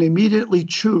person can immediately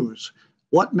choose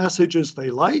what messages they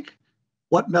like,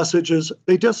 what messages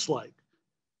they dislike,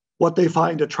 what they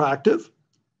find attractive,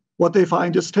 what they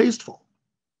find distasteful.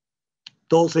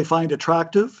 Those they find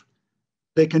attractive,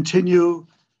 they continue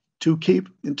to keep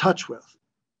in touch with.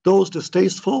 Those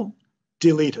distasteful,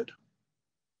 deleted.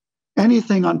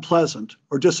 Anything unpleasant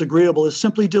or disagreeable is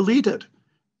simply deleted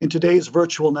in today's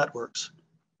virtual networks,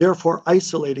 therefore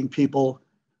isolating people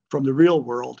from the real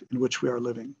world in which we are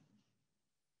living.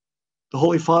 The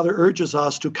Holy Father urges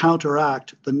us to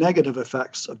counteract the negative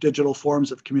effects of digital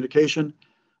forms of communication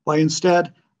by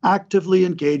instead actively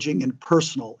engaging in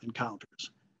personal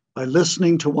encounters, by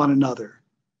listening to one another,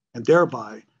 and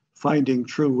thereby finding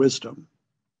true wisdom.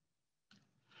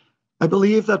 I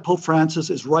believe that Pope Francis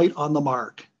is right on the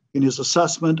mark in his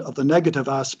assessment of the negative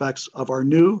aspects of our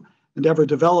new and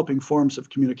ever-developing forms of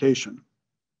communication.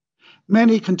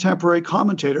 Many contemporary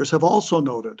commentators have also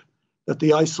noted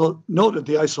the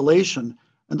isolation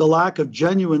and the lack of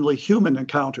genuinely human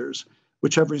encounters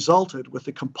which have resulted with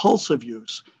the compulsive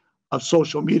use of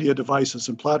social media devices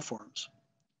and platforms.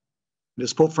 And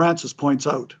as Pope Francis points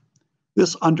out,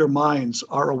 this undermines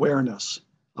our awareness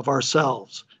of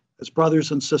ourselves as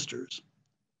brothers and sisters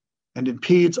and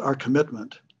impedes our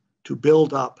commitment to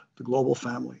build up the global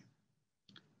family.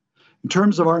 In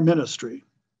terms of our ministry,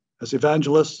 as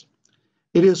evangelists,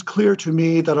 it is clear to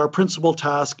me that our principal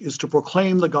task is to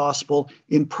proclaim the gospel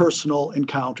in personal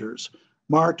encounters,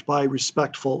 marked by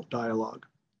respectful dialogue.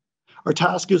 Our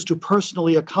task is to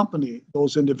personally accompany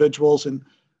those individuals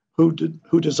who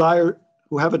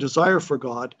have a desire for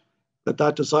God,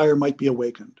 that desire might be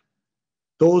awakened.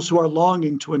 Those who are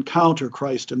longing to encounter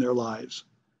Christ in their lives,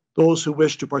 those who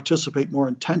wish to participate more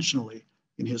intentionally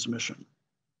in his mission.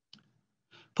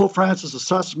 Pope Francis'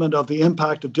 assessment of the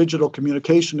impact of digital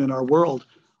communication in our world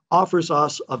offers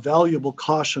us a valuable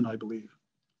caution, I believe.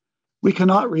 We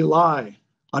cannot rely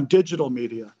on digital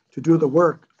media to do the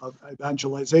work of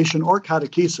evangelization or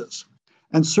catechesis,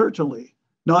 and certainly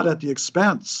not at the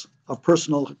expense of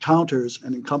personal encounters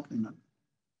and accompaniment.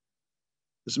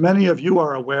 As many of you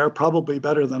are aware, probably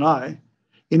better than I,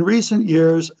 in recent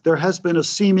years, there has been a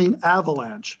seeming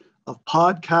avalanche of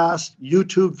podcasts,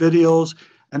 YouTube videos,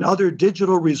 and other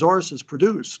digital resources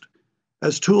produced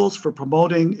as tools for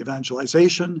promoting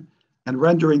evangelization and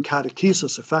rendering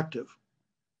catechesis effective.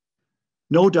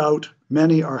 No doubt,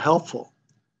 many are helpful.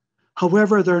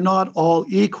 However, they're not all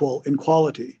equal in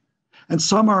quality, and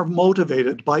some are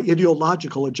motivated by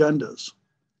ideological agendas.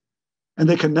 And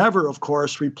they can never, of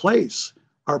course, replace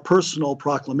our personal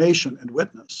proclamation and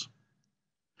witness.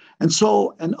 And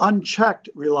so, an unchecked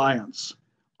reliance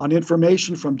on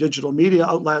information from digital media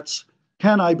outlets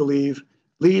can, I believe,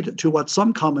 lead to what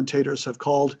some commentators have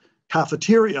called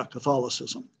cafeteria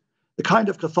Catholicism, the kind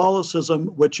of Catholicism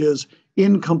which is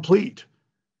incomplete,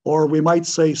 or we might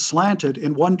say slanted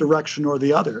in one direction or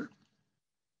the other.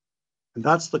 And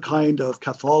that's the kind of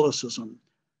Catholicism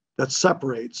that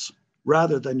separates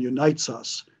rather than unites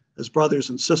us as brothers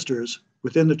and sisters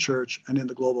within the church and in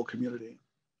the global community.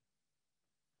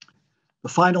 The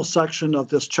final section of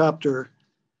this chapter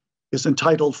is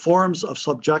entitled Forms of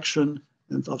Subjection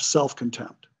and of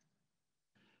Self-Contempt.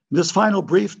 In this final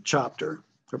brief chapter,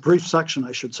 or brief section,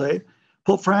 I should say,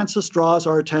 Pope Francis draws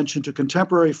our attention to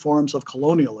contemporary forms of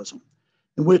colonialism,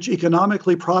 in which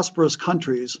economically prosperous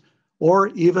countries, or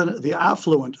even the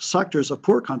affluent sectors of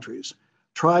poor countries,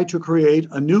 try to create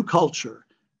a new culture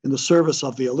in the service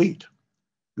of the elite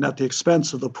and at the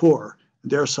expense of the poor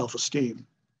and their self-esteem.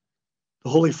 The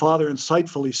Holy Father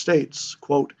insightfully states,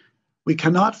 quote, "We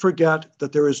cannot forget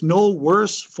that there is no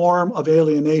worse form of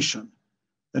alienation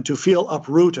than to feel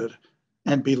uprooted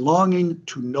and belonging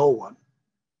to no one."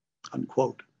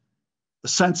 unquote. The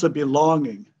sense of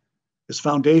belonging is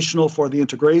foundational for the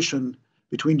integration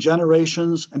between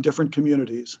generations and different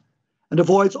communities, and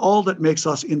avoids all that makes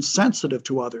us insensitive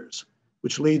to others,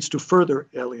 which leads to further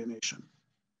alienation.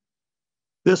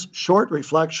 This short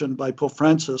reflection by Pope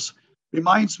Francis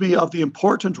reminds me of the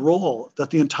important role that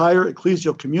the entire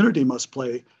ecclesial community must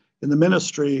play in the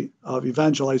ministry of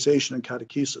evangelization and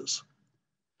catechesis.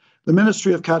 The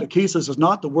ministry of catechesis is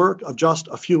not the work of just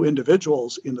a few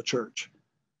individuals in the church,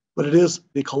 but it is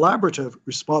the collaborative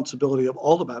responsibility of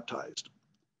all the baptized.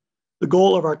 The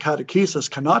goal of our catechesis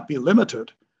cannot be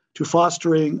limited to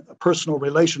fostering a personal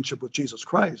relationship with Jesus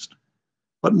Christ,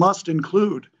 but must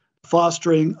include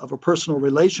fostering of a personal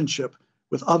relationship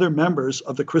with other members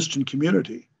of the Christian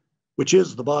community, which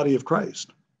is the body of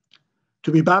Christ.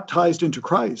 To be baptized into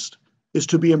Christ is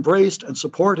to be embraced and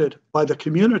supported by the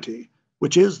community,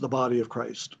 which is the body of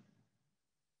Christ.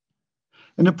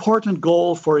 An important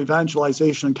goal for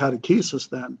evangelization and catechesis,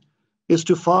 then, is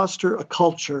to foster a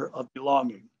culture of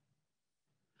belonging.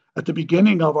 At the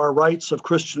beginning of our rites of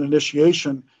Christian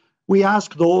initiation, we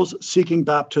ask those seeking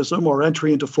baptism or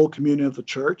entry into full communion of the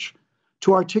church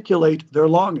to articulate their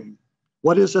longing.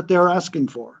 What is it they're asking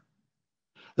for?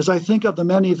 As I think of the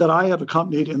many that I have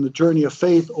accompanied in the journey of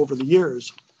faith over the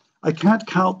years, I can't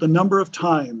count the number of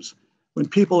times when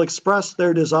people express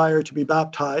their desire to be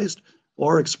baptized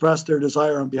or express their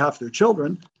desire on behalf of their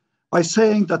children by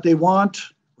saying that they want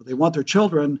their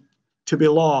children to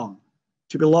belong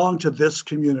to this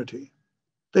community.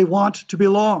 They want to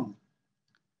belong.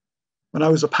 When I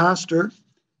was a pastor,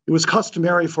 it was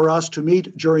customary for us to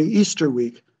meet during Easter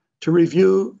week to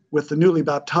review with the newly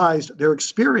baptized their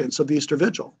experience of the Easter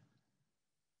Vigil.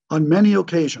 On many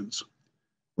occasions,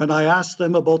 when I asked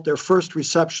them about their first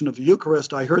reception of the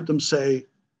Eucharist, I heard them say,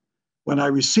 "When I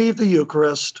received the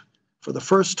Eucharist for the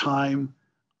first time,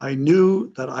 I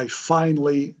knew that I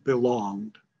finally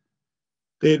belonged."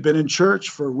 They had been in church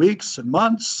for weeks and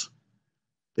months.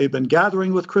 They'd been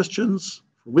gathering with Christians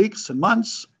for weeks and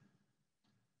months,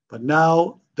 but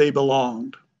now they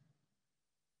belonged.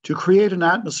 To create an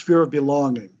atmosphere of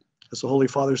belonging, as the Holy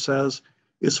Father says,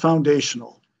 is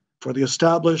foundational for the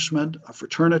establishment of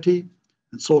fraternity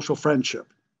and social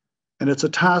friendship. And it's a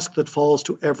task that falls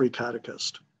to every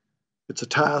catechist. It's a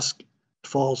task that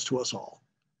falls to us all.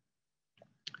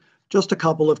 Just a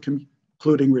couple of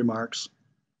concluding remarks.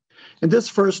 In this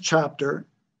first chapter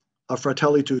of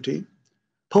Fratelli Tutti,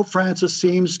 Pope Francis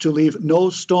seems to leave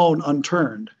no stone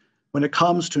unturned when it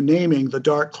comes to naming the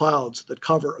dark clouds that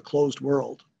cover a closed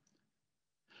world.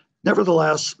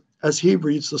 Nevertheless, as he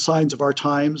reads the signs of our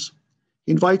times,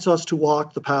 he invites us to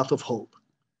walk the path of hope.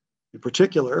 In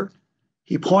particular,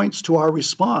 he points to our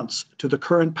response to the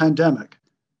current pandemic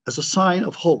as a sign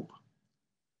of hope.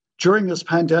 During this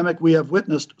pandemic, we have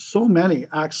witnessed so many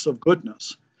acts of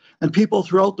goodness, and people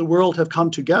throughout the world have come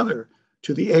together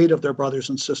to the aid of their brothers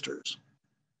and sisters.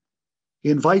 He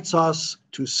invites us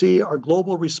to see our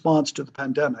global response to the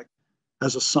pandemic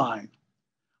as a sign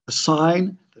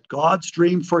that God's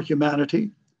dream for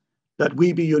humanity, that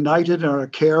we be united in our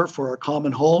care for our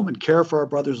common home and care for our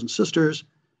brothers and sisters,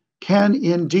 can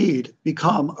indeed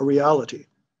become a reality.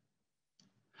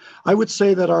 I would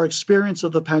say that our experience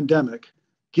of the pandemic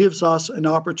gives us an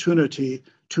opportunity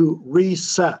to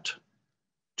reset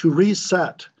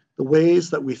the ways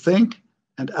that we think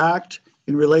and act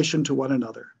in relation to one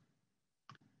another.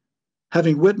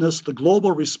 Having witnessed the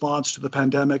global response to the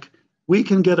pandemic, we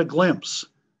can get a glimpse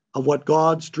of what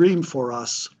God's dream for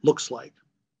us looks like.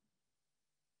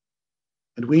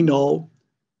 And we know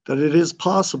that it is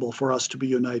possible for us to be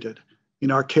united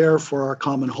in our care for our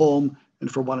common home and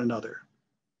for one another.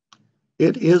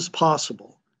 It is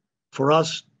possible for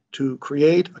us to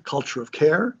create a culture of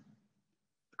care,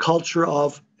 a culture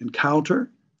of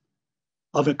encounter,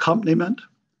 of accompaniment,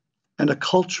 and a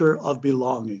culture of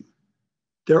belonging.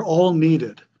 They're all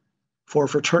needed for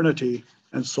fraternity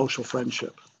and social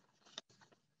friendship.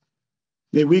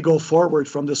 May we go forward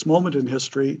from this moment in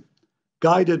history,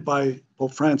 guided by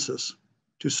Pope Francis,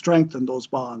 to strengthen those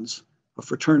bonds of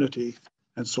fraternity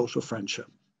and social friendship.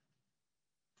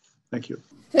 Thank you.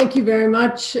 Thank you very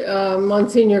much,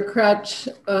 Monsignor Kretsch.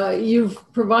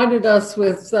 You've provided us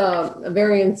with a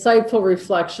very insightful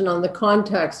reflection on the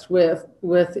context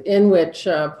within which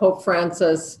Pope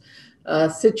Francis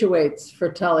situates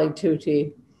Fratelli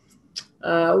Tutti.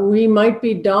 We might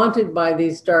be daunted by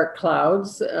these dark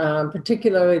clouds,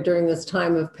 particularly during this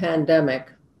time of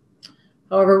pandemic.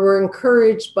 However, we're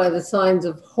encouraged by the signs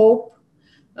of hope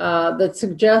that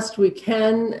suggest we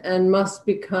can and must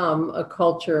become a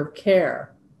culture of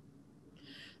care.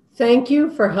 Thank you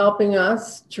for helping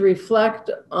us to reflect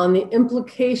on the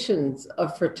implications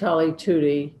of Fratelli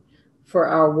Tutti for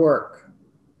our work.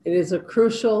 It is a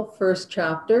crucial first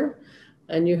chapter,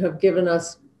 and you have given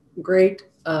us great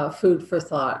food for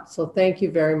thought. So thank you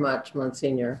very much,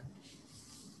 Monsignor.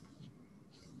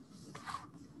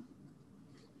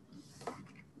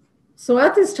 So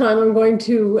at this time, I'm going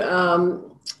to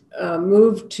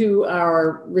move to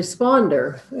our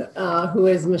responder, who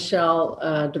is Michelle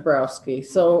Dabrowski.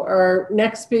 So our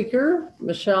next speaker,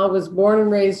 Michelle was born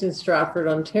and raised in Stratford,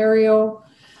 Ontario.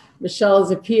 Michelle is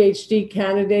a PhD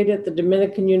candidate at the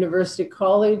Dominican University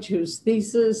College, whose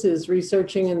thesis is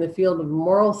researching in the field of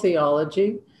moral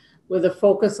theology with a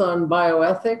focus on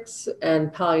bioethics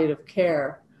and palliative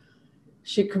care.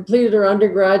 She completed her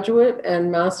undergraduate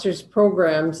and master's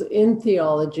programs in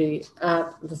theology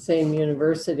at the same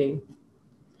university.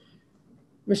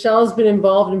 Michelle has been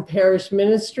involved in parish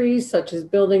ministries such as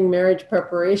building marriage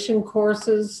preparation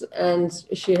courses, and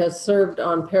she has served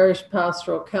on parish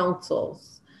pastoral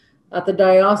councils. At the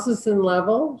diocesan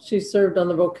level, she served on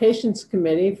the vocations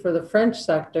committee for the French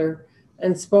sector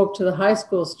and spoke to the high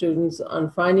school students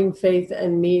on finding faith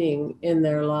and meaning in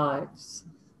their lives.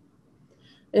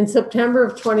 In September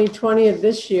of 2020 of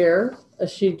this year,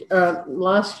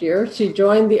 last year, she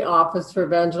joined the Office for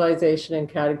Evangelization and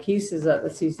Catechesis at the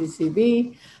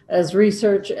CCCB as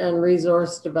Research and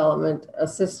Resource Development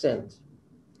Assistant.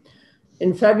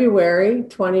 In February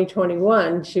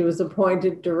 2021, she was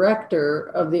appointed Director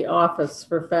of the Office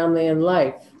for Family and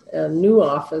Life, a new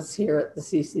office here at the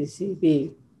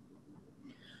CCCB.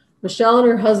 Michelle and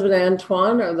her husband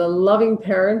Antoine are the loving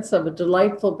parents of a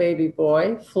delightful baby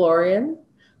boy, Florian,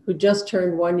 who just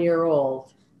turned 1 year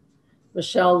old.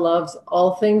 Michelle loves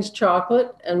all things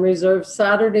chocolate and reserves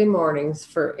Saturday mornings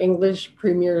for English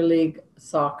Premier League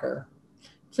soccer.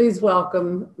 Please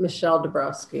welcome Michelle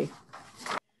Dabrowski.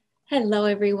 Hello,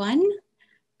 everyone.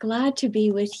 Glad to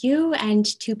be with you and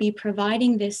to be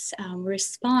providing this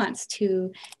response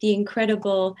to the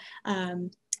incredible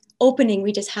opening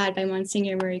we just had by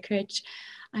Monsignor Murray Critch.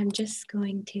 I'm just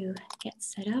going to get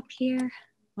set up here.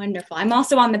 Wonderful. I'm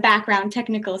also on the background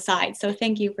technical side, so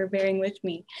thank you for bearing with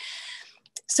me.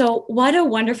 So what a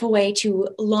wonderful way to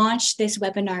launch this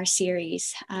webinar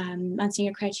series.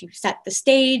 Monsignor Critch, you set the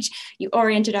stage, you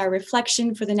oriented our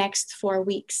reflection for the next 4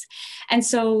 weeks. And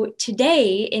so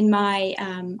today in my,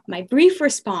 my brief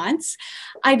response,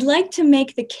 I'd like to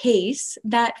make the case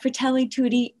that Fratelli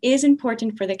Tutti is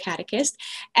important for the catechist.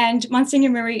 And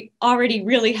Monsignor Murray already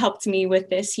really helped me with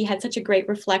this. He had such a great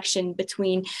reflection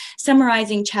between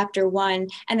summarizing chapter 1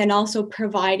 and then also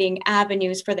providing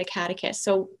avenues for the catechist.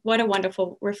 So what a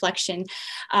wonderful reflection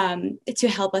to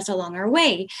help us along our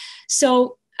way.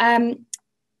 So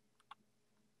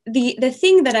the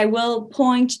thing that I will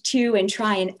point to and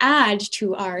try and add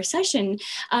to our session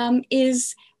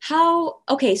is how,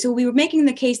 okay, so we were making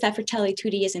the case that Fratelli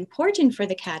Tutti is important for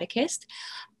the catechist,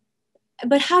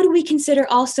 but how do we consider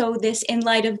also this in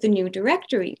light of the new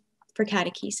directory for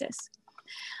catechesis?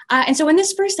 And so in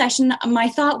this first session, my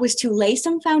thought was to lay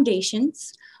some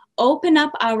foundations, open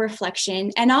up our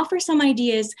reflection, and offer some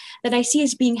ideas that I see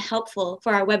as being helpful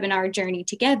for our webinar journey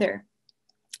together.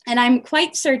 And I'm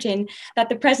quite certain that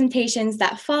the presentations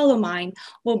that follow mine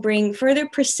will bring further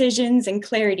precisions and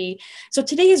clarity. So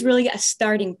today is really a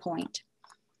starting point.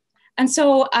 And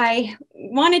so I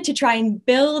wanted to try and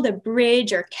build a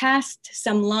bridge or cast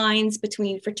some lines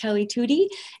between Fratelli Tutti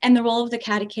and the role of the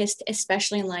catechist,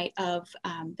 especially in light of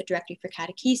the Directory for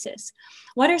Catechesis.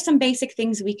 What are some basic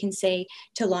things we can say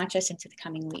to launch us into the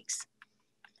coming weeks?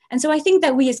 And so I think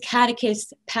that we as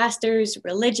catechists, pastors,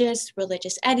 religious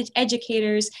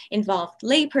educators, involved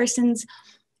laypersons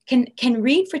can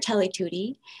read Fratelli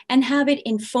Tutti and have it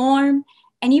inform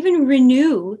and even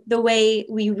renew the way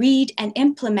we read and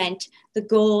implement the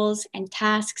goals and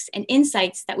tasks and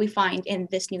insights that we find in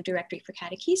this new directory for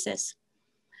catechesis.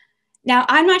 Now,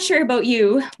 I'm not sure about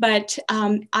you, but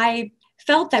I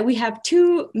felt that we have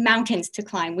two mountains to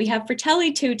climb. We have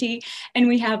Fratelli Tutti and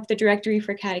we have the directory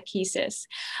for catechesis.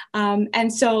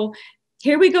 And so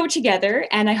here we go together,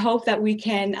 and I hope that we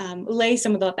can lay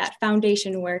some of that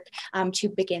foundation work to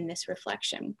begin this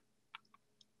reflection.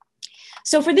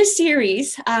 So for this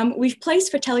series, we've placed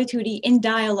Fratelli Tutti in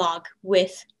dialogue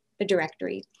with the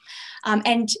directory.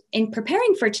 And in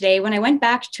preparing for today, when I went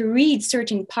back to read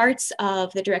certain parts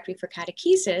of the directory for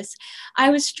catechesis, I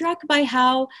was struck by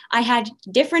how I had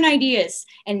different ideas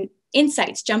and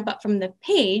insights jump up from the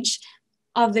page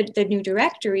of the new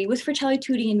directory with Fratelli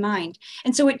Tutti in mind.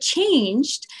 And so it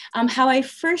changed how I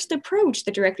first approached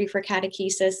the directory for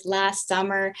catechesis last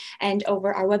summer and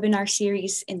over our webinar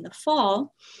series in the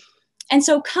fall. And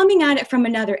so coming at it from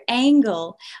another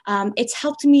angle, it's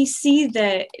helped me see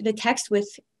the text with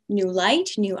new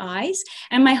light, new eyes.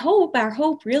 And our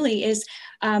hope really is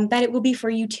that it will be for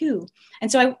you too.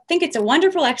 And so I think it's a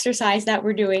wonderful exercise that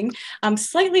we're doing,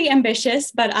 slightly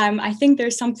ambitious, but I think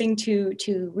there's something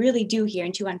to really do here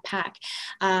and to unpack.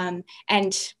 And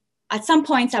at some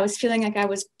points I was feeling like I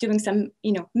was doing some,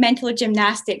 mental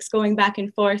gymnastics going back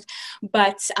and forth,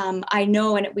 but I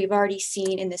know, and we've already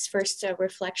seen in this first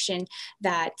reflection,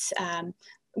 that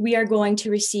we are going to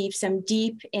receive some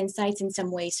deep insights and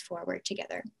some ways forward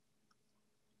together.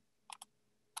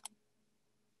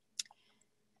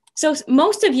 So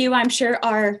most of you, I'm sure,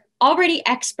 are already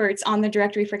experts on the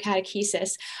Directory for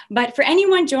Catechesis, but for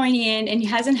anyone joining in and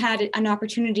hasn't had an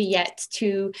opportunity yet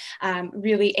to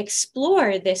really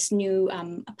explore this new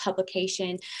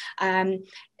publication,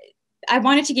 I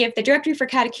wanted to give the Directory for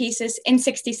Catechesis in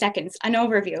 60 seconds, an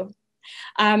overview.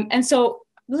 And so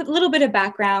a little bit of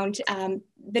background.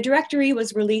 The directory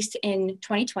was released in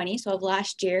 2020, so of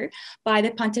last year, by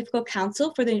the Pontifical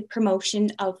Council for the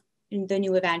Promotion of the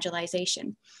New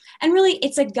Evangelization. And really,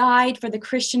 it's a guide for the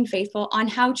Christian faithful on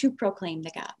how to proclaim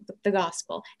the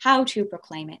gospel, how to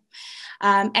proclaim it.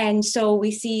 And so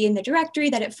we see in the directory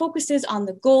that it focuses on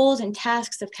the goals and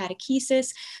tasks of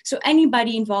catechesis. So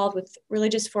anybody involved with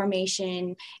religious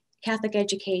formation, Catholic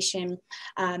education,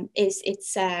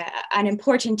 it's an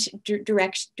important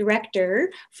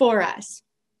director for us.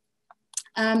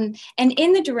 And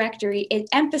in the directory, it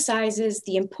emphasizes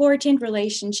the important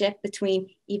relationship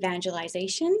between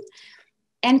evangelization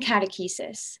and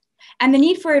catechesis, and the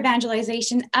need for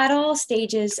evangelization at all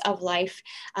stages of life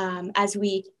as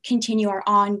we continue our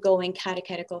ongoing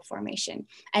catechetical formation.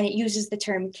 And it uses the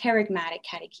term charismatic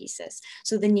catechesis,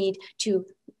 so the need to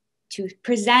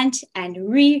present and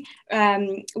reshare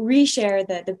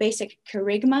the basic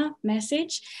charisma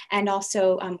message, and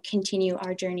also continue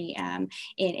our journey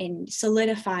in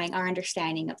solidifying our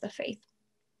understanding of the faith.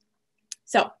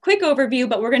 So quick overview,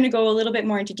 but we're going to go a little bit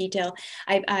more into detail.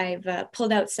 I've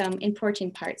pulled out some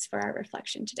important parts for our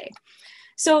reflection today.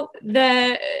 So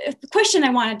the question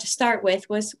I wanted to start with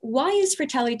was, why is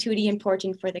Fratelli Tutti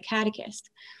important for the catechist?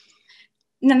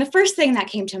 And then the first thing that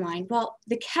came to mind, well,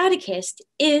 the catechist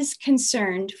is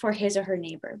concerned for his or her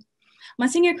neighbor.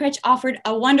 Monsignor Kretsch offered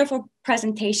a wonderful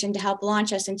presentation to help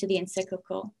launch us into the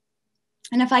encyclical.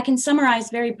 And if I can summarize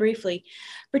very briefly,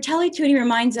 Fratelli Tutti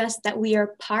reminds us that we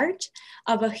are part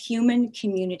of a human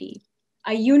community,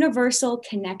 a universal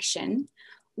connection,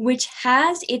 which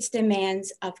has its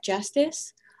demands of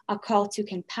justice, a call to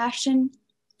compassion,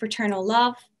 fraternal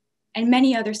love, and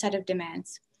many other set of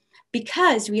demands,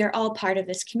 because we are all part of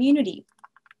this community.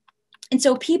 And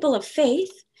so people of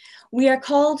faith, we are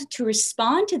called to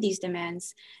respond to these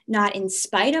demands, not in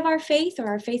spite of our faith or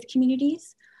our faith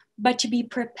communities, but to be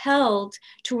propelled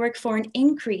to work for an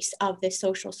increase of this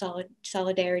social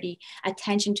solidarity,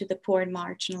 attention to the poor and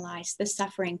marginalized, the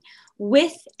suffering,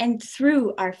 with and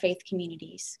through our faith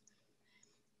communities.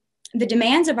 The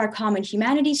demands of our common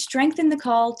humanity strengthen the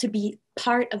call to be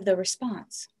part of the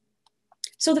response.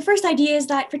 So the first idea is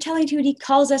that Fratelli Tutti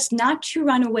calls us not to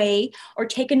run away or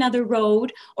take another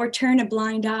road or turn a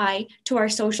blind eye to our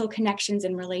social connections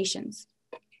and relations.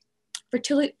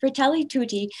 Fratelli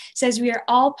Tutti says we are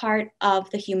all part of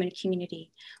the human community,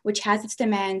 which has its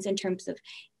demands in terms of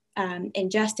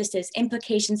injustices,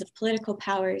 implications of political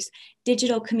powers,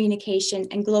 digital communication,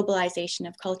 and globalization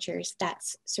of cultures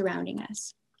that's surrounding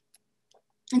us.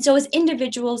 And so as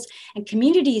individuals and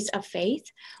communities of faith,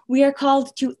 we are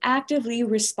called to actively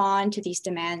respond to these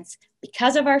demands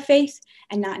because of our faith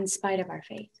and not in spite of our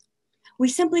faith. We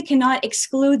simply cannot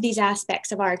exclude these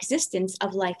aspects of our existence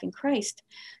of life in Christ.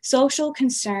 Social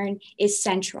concern is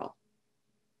central.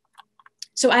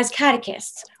 So as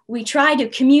catechists, we try to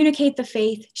communicate the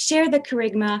faith, share the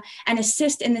charisma, and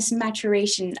assist in this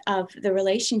maturation of the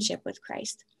relationship with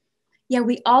Christ. Yet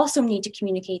we also need to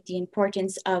communicate the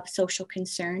importance of social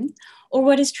concern, or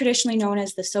what is traditionally known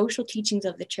as the social teachings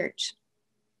of the church.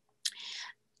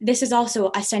 This is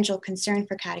also a central concern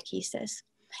for catechesis.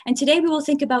 And today we will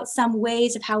think about some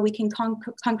ways of how we can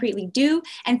concretely do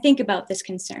and think about this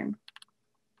concern.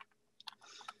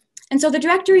 And so the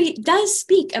directory does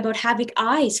speak about having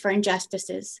eyes for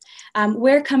injustices,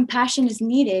 where compassion is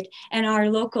needed in our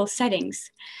local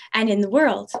settings and in the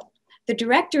world. The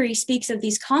directory speaks of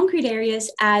these concrete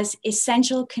areas as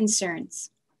essential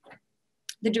concerns.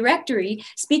 The directory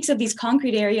speaks of these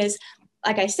concrete areas,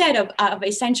 like I said, of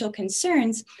essential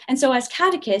concerns. And so as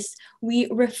catechists, we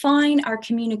refine our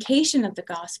communication of the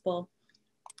gospel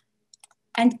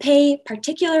and pay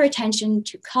particular attention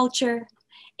to culture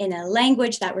in a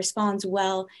language that responds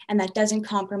well and that doesn't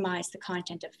compromise the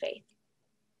content of faith.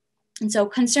 And so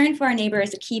concern for our neighbor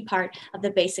is a key part of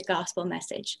the basic gospel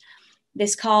message.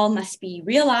 This call must be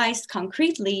realized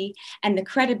concretely, and the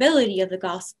credibility of the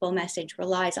gospel message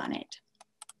relies on it.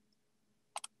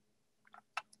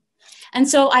 And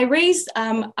so I raised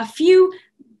a few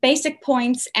basic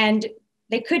points, and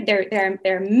there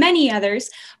are many others,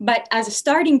 but as a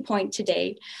starting point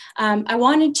today, I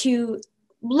wanted to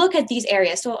look at these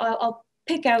areas. So I'll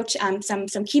pick out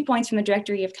some key points from the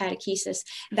Directory of Catechesis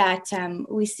that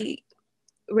we see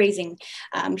raising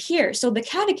here. So the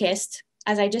catechist,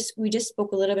 as we just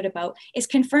spoke a little bit about, is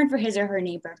concerned for his or her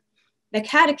neighbor. The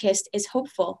catechist is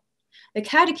hopeful. The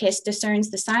catechist discerns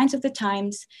the signs of the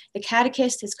times. The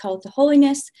catechist is called to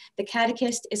holiness. The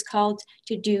catechist is called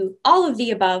to do all of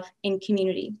the above in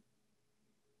community.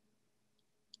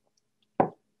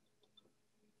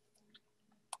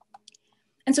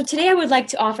 And so today I would like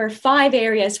to offer 5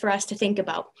 areas for us to think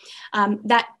about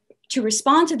that to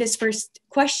respond to this first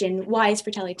question, why is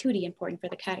Fratelli Tutti important for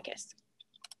the catechist?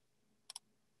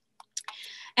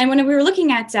 And when we were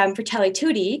looking at Fratelli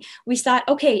Tutti, we thought,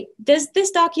 okay, does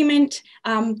this document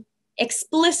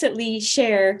explicitly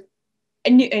share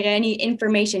any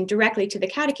information directly to the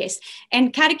catechist?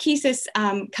 And catechesis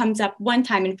comes up one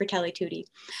time in Fratelli Tutti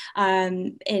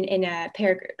in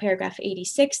paragraph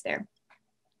 86 there.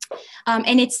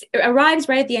 And it arrives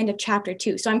right at the end of chapter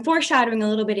 2. So I'm foreshadowing a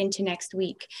little bit into next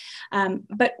week.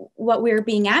 But what we're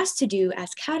being asked to do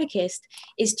as catechists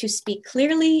is to speak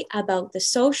clearly about the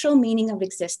social meaning of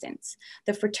existence,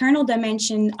 the fraternal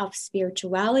dimension of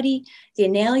spirituality, the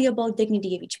inalienable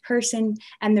dignity of each person,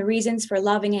 and the reasons for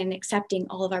loving and accepting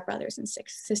all of our brothers and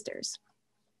sisters.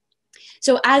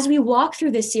 So as we walk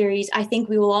through this series, I think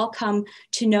we will all come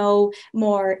to know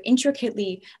more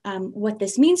intricately what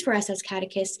this means for us as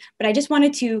catechists, but I just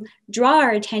wanted to draw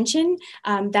our attention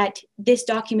that this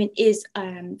document is,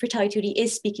 Fratelli Tutti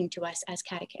is speaking to us as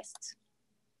catechists.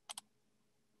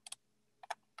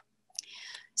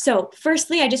 So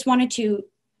firstly, I just wanted to,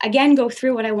 again, go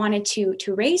through what I wanted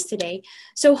to raise today.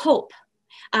 So hope.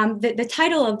 The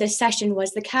title of this session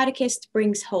was The Catechist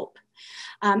Brings Hope.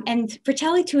 And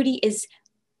Fratelli Tutti is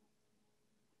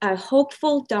a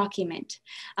hopeful document.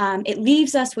 It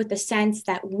leaves us with the sense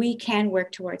that we can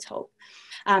work towards hope,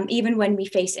 even when we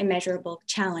face immeasurable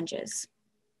challenges.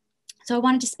 So I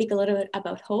wanted to speak a little bit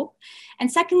about hope.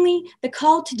 And secondly, the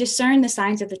call to discern the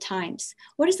signs of the times.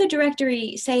 What does the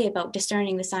directory say about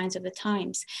discerning the signs of the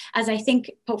times, as I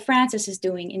think Pope Francis is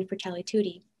doing in Fratelli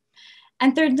Tutti?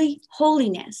 And thirdly,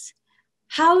 holiness.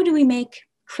 How do we make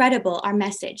credible our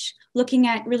message, looking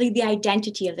at really the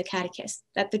identity of the catechist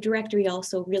that the directory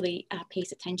also really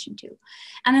pays attention to.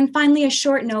 And then finally, a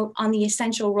short note on the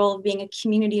essential role of being a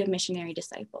community of missionary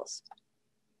disciples.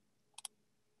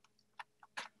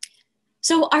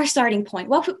 So our starting point,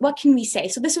 what can we say?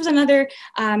 So this was another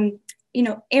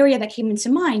area that came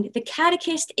into mind. The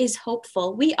catechist is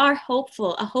hopeful. We are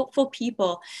hopeful, a hopeful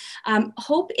people.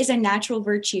 Hope is a natural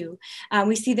virtue.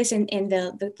 We see this in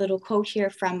the little quote here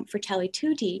from Fratelli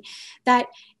Tutti, that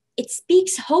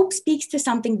hope speaks to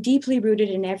something deeply rooted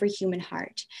in every human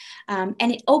heart. And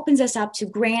it opens us up to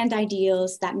grand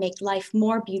ideals that make life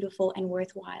more beautiful and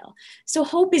worthwhile. So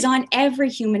hope is on every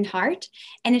human heart,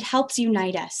 and it helps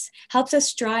unite us, helps us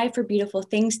strive for beautiful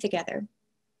things together.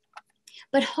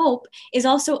 But hope is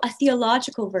also a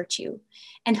theological virtue.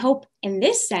 And hope in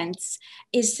this sense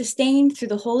is sustained through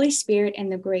the Holy Spirit and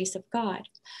the grace of God.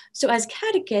 So as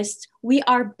catechists, we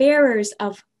are bearers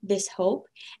of this hope.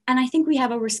 And I think we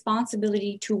have a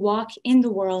responsibility to walk in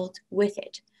the world with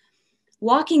it.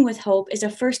 Walking with hope is a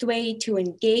first way to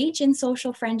engage in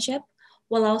social friendship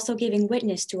while also giving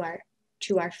witness to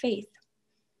our faith.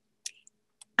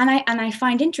 And I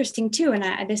find interesting too,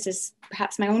 and this is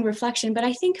perhaps my own reflection, but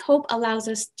I think hope allows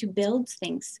us to build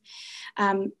things,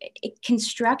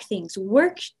 construct things,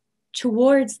 work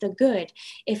towards the good.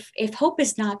 If hope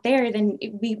is not there, then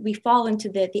we fall into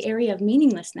the area of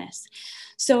meaninglessness.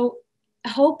 So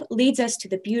hope leads us to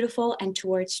the beautiful and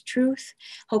towards truth.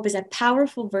 Hope is a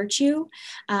powerful virtue,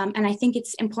 and I think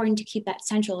it's important to keep that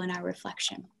central in our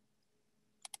reflection.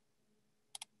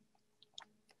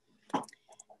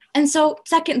 And so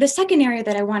the second area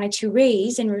that I wanted to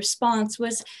raise in response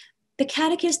was the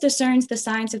catechist discerns the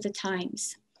signs of the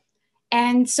times.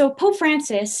 And so Pope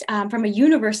Francis, from a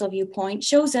universal viewpoint,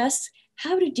 shows us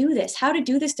how to do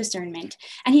this discernment.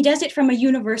 And he does it from a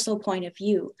universal point of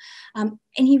view. And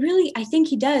he really, I think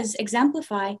he does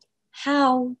exemplify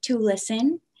how to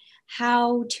listen,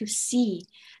 how to see,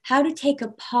 how to take a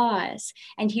pause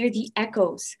and hear the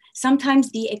echoes, sometimes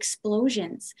the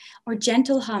explosions or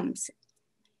gentle hums.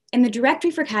 In the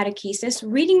Directory for Catechesis,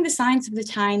 reading the signs of the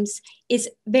times is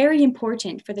very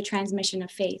important for the transmission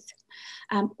of faith.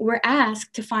 we're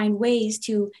asked to find ways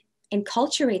to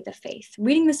enculturate the faith.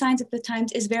 Reading the Signs of the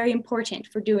Times is very important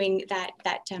for doing that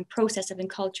process of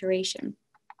enculturation.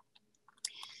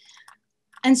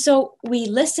 And so we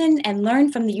listen and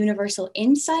learn from the universal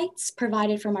insights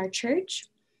provided from our church,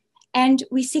 and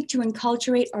we seek to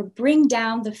enculturate or bring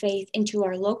down the faith into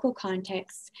our local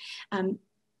context,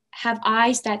 have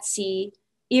eyes that see,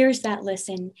 ears that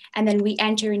listen, and then we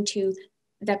enter into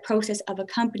the process of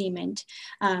accompaniment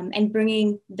and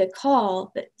bringing the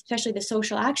call, especially the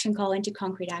social action call, into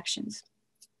concrete actions.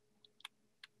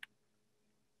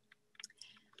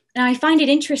 Now, I find it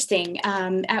interesting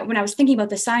when I was thinking about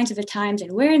the Signs of the Times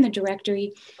and where in the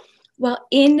directory. Well,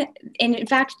 in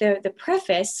fact, the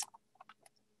preface,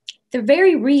 the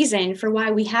very reason for why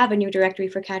we have a new directory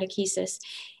for catechesis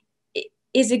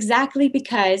is exactly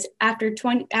because after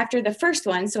the first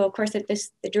one, so of course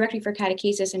the directory for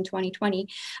catechesis in 2020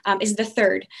 is the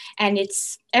third, and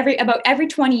it's about every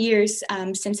 20 years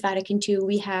since Vatican II,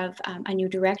 we have a new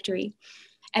directory.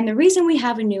 And the reason we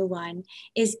have a new one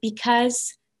is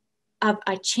because of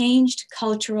a changed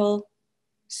cultural,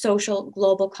 social,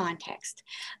 global context.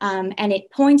 And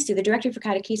it points to, the Directory for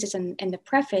Catechesis and the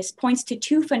preface points to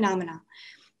two phenomena.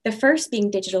 The first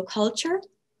being digital culture,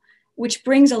 which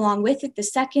brings along with it the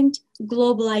second,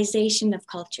 globalization of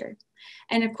culture.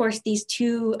 And of course, these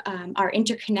two are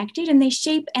interconnected, and they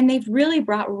shape, and they've really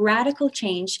brought radical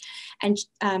change and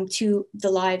to the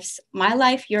lives, my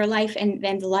life, your life, and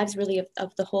then the lives really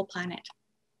of the whole planet.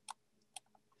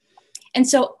 And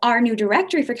so our new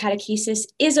directory for catechesis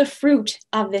is a fruit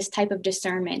of this type of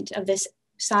discernment, of this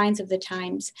Signs of the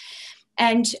Times.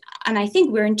 And I think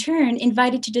we're in turn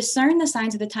invited to discern the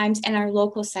Signs of the Times in our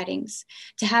local settings,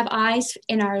 to have eyes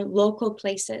in our local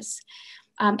places.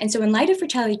 And so in light of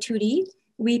Fratelli Tutti,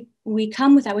 we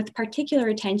come with particular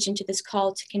attention to this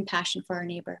call to compassion for our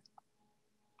neighbor.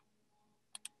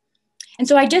 And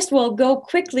so I just will go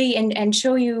quickly and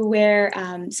show you where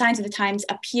Signs of the Times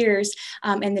appears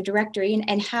in the directory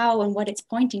and how and what it's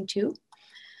pointing to.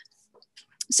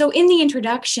 So in the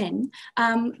introduction,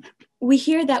 we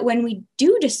hear that when we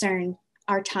do discern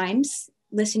our times,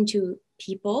 listen to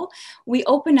people, we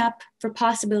open up for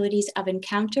possibilities of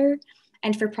encounter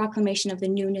and for proclamation of the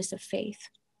newness of faith.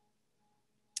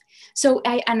 So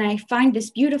I find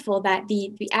this beautiful, that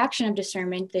the action of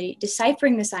discernment, the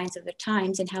deciphering the signs of the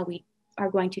times and how we are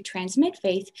going to transmit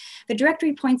faith, the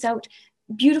directory points out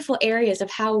beautiful areas of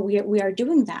how we are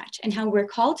doing that and how we're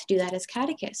called to do that as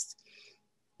catechists.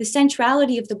 The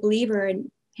centrality of the believer and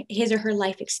his or her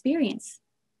life experience.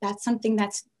 That's something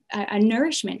that's a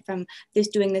nourishment from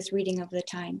doing this reading of the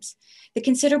times. The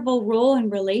considerable role in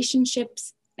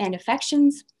relationships and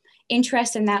affections,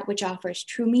 interest in that which offers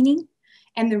true meaning,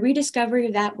 and the rediscovery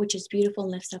of that which is beautiful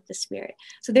and lifts up the spirit.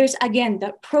 So there's, again,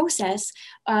 the process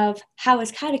of how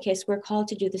as catechists we're called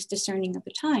to do this discerning of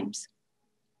the times.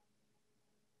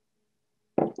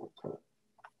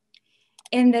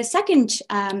 In the second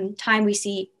time we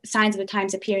see Signs of the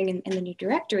Times appearing in the new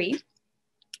directory,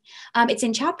 it's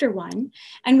in chapter 1,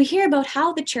 and we hear about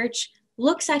how the church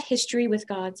looks at history with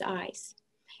God's eyes.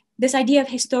 This idea of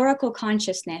historical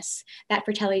consciousness that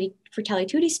Fratelli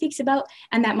Tutti speaks about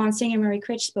and that Monsignor Murray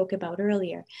Critch spoke about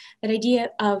earlier, that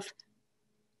idea of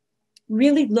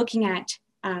really looking at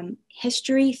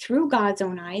history through God's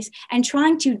own eyes and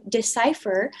trying to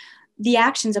decipher the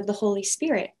actions of the Holy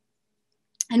Spirit.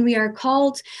 And we are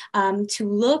called to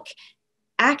look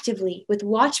actively with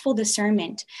watchful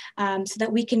discernment so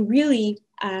that we can really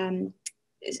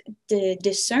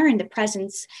discern the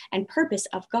presence and purpose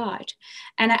of God.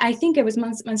 And I think it was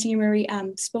Monsignor Murray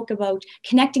spoke about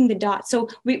connecting the dots. So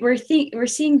we're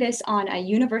seeing this on a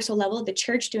universal level, the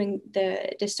church doing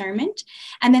the discernment,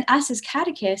 and then us as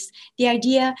catechists, the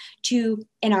idea to,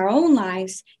 in our own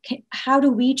lives, how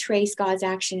do we trace God's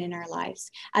action in our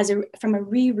lives from a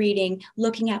rereading,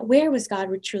 looking at where was God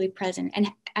truly present,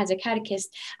 and as a catechist,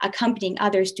 accompanying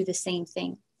others do the same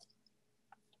thing.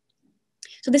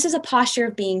 So this is a posture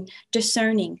of being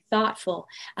discerning, thoughtful,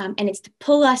 and it's to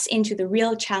pull us into the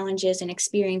real challenges and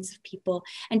experience of people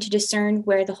and to discern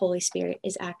where the Holy Spirit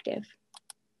is active.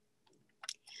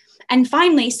 And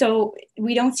finally, so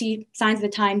we don't see Signs of the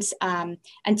Times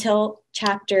until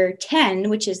chapter 10,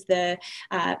 which is the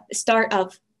start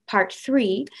of part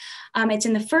 3. It's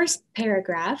in the first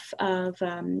paragraph of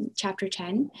chapter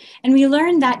 10. And we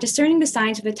learn that discerning the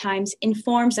signs of the times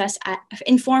informs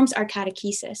our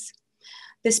catechesis.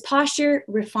 This posture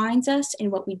refines us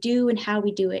in what we do and how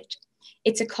we do it.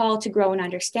 It's a call to grow in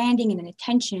understanding and in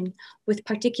attention with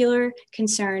particular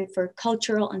concern for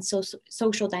cultural and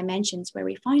social dimensions where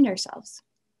we find ourselves.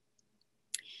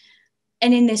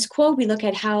 And in this quote, we look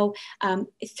at how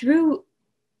through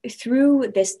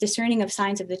this discerning of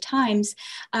signs of the times,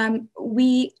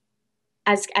 we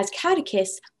as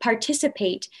catechists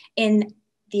participate in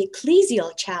the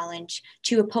ecclesial challenge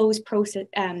to oppose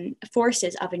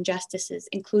forces of injustices,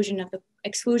 exclusion of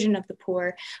the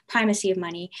poor, primacy of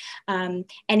money. And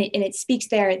it speaks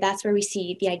there, that's where we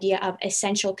see the idea of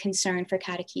essential concern for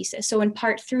catechesis. So in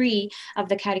part 3 of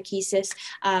the catechesis,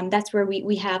 that's where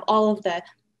we have all of the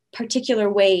particular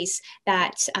ways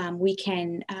that we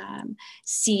can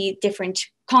see different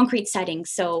concrete settings.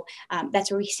 So that's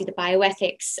where we see the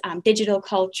bioethics, digital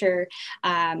culture,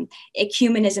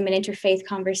 ecumenism and interfaith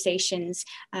conversations,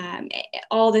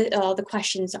 all the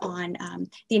questions on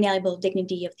the inalienable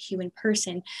dignity of the human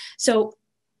person. So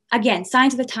again,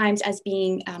 signs of the times as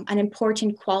being an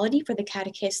important quality for the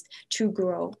catechist to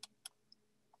grow.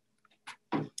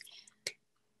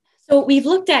 So we've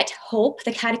looked at hope,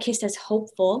 the catechist as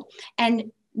hopeful, and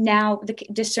now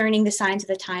discerning the signs of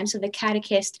the time. So the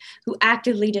catechist who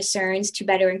actively discerns to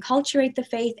better enculturate the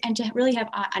faith and to really have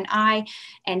an eye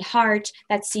and heart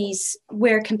that sees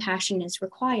where compassion is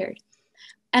required.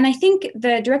 And I think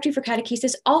the Directory for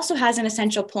Catechesis also has an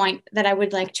essential point that I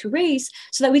would like to raise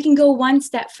so that we can go one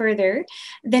step further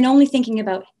than only thinking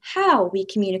about how we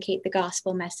communicate the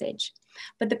gospel message.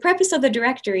 But the preface of the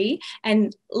directory,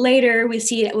 and later we'll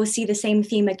see the same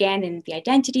theme again in the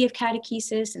identity of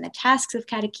catechesis and the tasks of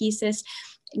catechesis,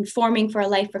 informing for a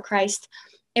life for Christ.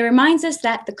 It reminds us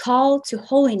that the call to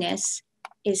holiness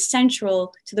is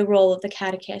central to the role of the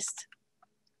catechist.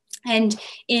 And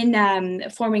in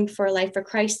Forming for a Life for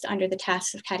Christ under the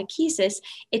tasks of catechesis,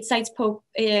 it cites Pope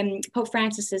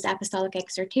Francis's apostolic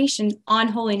exhortation on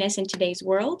holiness in today's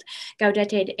world,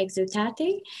 Gaudete et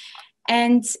Exsultate.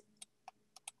 And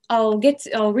I'll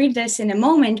read this in a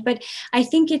moment, but I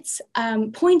think it's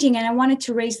pointing, and I wanted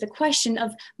to raise the question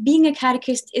of being a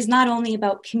catechist is not only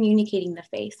about communicating the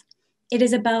faith, it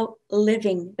is about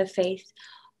living the faith.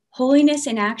 Holiness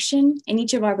in action in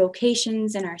each of our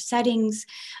vocations and our settings,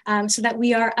 so that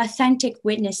we are authentic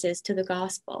witnesses to the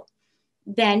gospel.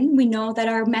 Then we know that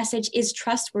our message is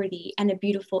trustworthy and a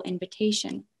beautiful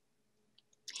invitation.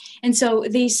 And so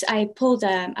I pulled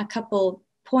a couple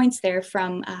points there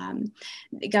from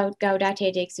Gaudete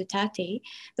et Exsultate.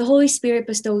 The Holy Spirit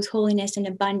bestows holiness in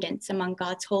abundance among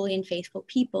God's holy and faithful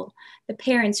people, the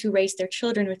parents who raise their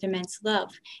children with immense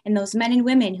love, and those men and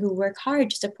women who work hard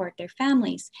to support their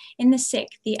families, in the sick,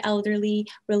 the elderly,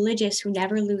 religious who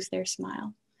never lose their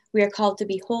smile. We are called to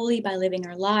be holy by living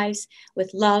our lives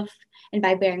with love and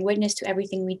by bearing witness to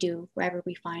everything we do wherever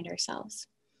we find ourselves.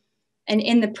 And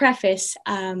in the preface,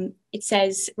 it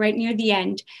says right near the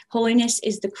end, holiness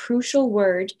is the crucial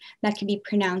word that can be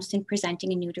pronounced in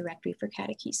presenting a new directory for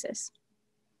catechesis.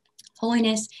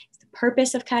 Holiness is the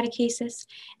purpose of catechesis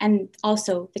and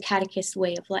also the catechist's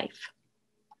way of life.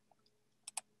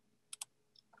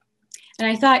 And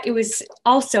I thought it was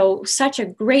also such a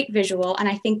great visual, and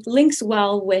I think links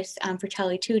well with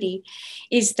Fratelli Tutti,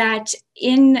 is that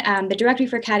in the Directory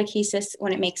for Catechesis,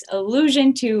 when it makes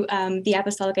allusion to the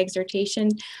Apostolic Exhortation,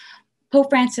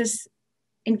 Pope Francis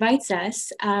invites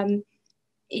us,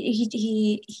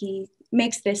 he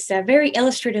makes this very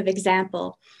illustrative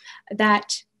example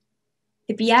that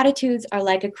the Beatitudes are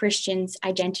like a Christian's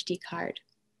identity card.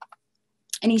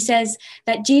 And he says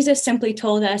that Jesus simply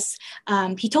told us,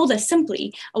 he told us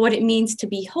simply what it means to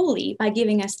be holy by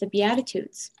giving us the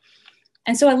Beatitudes.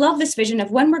 And so I love this vision of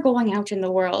when we're going out in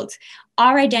the world,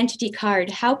 our identity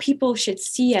card, how people should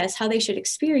see us, how they should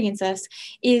experience us,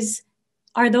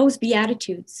 are those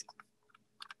Beatitudes.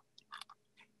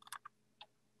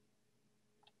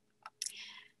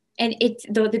 And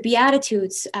the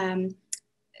Beatitudes,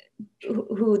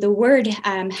 who the word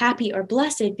happy or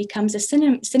blessed becomes a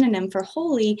synonym for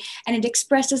holy, and it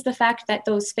expresses the fact that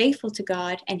those faithful to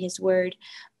God and his word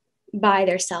by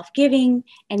their self-giving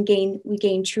and we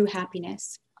gain true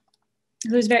happiness.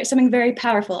 There's something very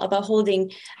powerful about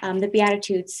holding the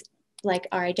Beatitudes like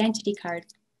our identity card.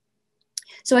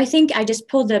 So I think I just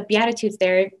pulled the Beatitudes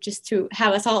there just to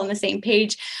have us all on the same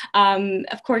page.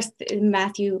 Of course, in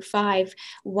Matthew 5,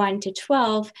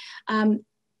 1-12,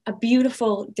 a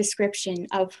beautiful description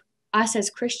of us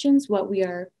as Christians, what we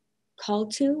are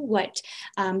called to, what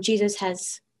Jesus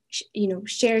has,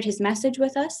 shared his message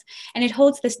with us. And it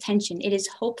holds this tension. It is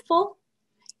hopeful.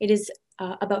 It is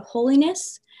about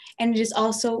holiness. And it is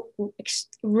also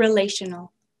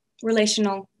relational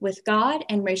with God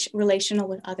and relational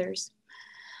with others.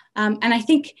 And I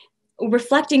think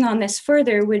reflecting on this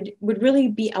further would really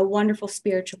be a wonderful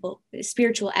spiritual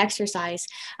exercise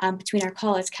between our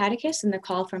call as catechists and the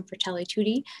call from Fratelli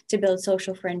Tutti to build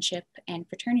social friendship and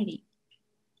fraternity.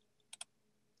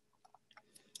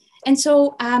 And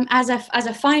so as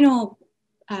a final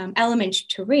element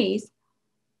to raise,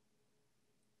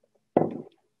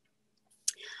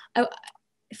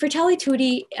 Fratelli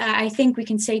Tutti, I think we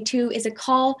can say too, is a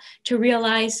call to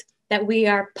realize that we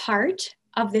are part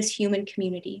of this human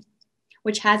community,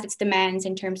 which has its demands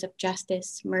in terms of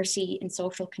justice, mercy, and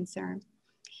social concern.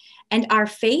 And our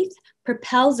faith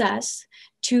propels us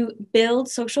to build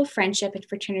social friendship and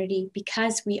fraternity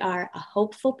because we are a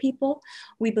hopeful people.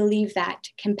 We believe that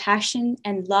compassion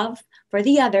and love for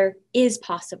the other is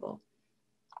possible.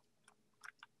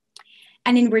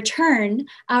 And in return,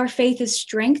 our faith is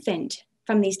strengthened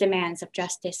from these demands of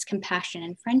justice, compassion,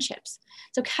 and friendships.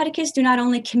 So catechists do not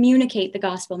only communicate the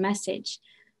gospel message,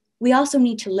 we also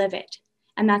need to live it.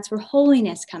 And that's where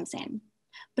holiness comes in.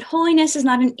 But holiness is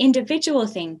not an individual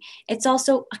thing. It's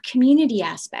also a community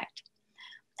aspect.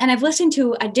 And I've listened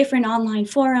to different online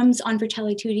forums on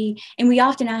Fratelli Tutti, and we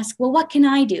often ask, well, what can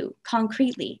I do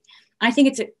concretely? I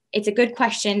think it's a good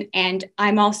question, and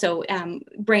I'm also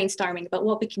brainstorming about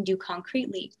what we can do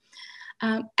concretely.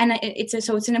 And it's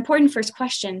an important first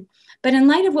question. But in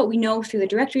light of what we know through the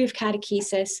Directory of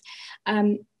Catechesis,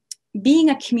 being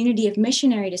a community of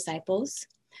missionary disciples,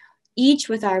 each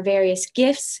with our various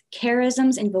gifts,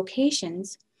 charisms, and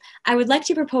vocations, I would like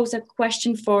to propose a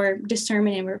question for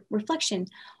discernment and reflection.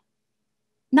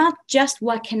 Not just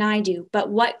what can I do, but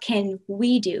what can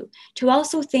we do? To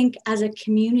also think as a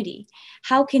community,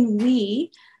 how can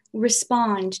we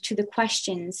respond to the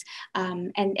questions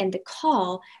and the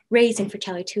call raised in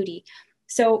Fratelli Tutti?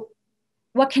 So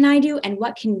what can I do and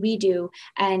what can we do?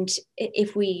 And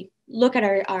if we look at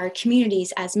our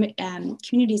communities as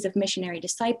communities of missionary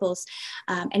disciples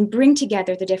and bring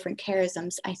together the different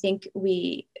charisms, I think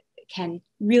we can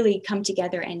really come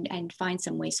together and find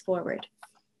some ways forward.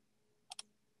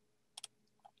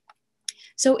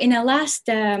 So in a last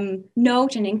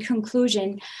note and in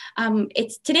conclusion,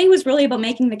 today was really about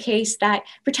making the case that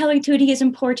Fratelli Tutti is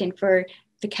important for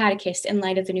the catechist in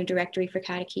light of the new Directory for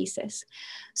Catechesis.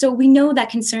 So we know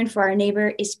that concern for our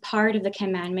neighbor is part of the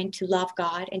commandment to love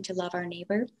God and to love our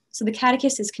neighbor. So the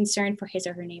catechist is concerned for his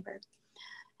or her neighbor.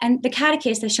 And the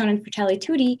catechist, as shown in Fratelli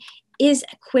Tutti, is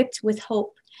equipped with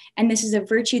hope. And this is a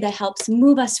virtue that helps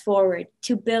move us forward,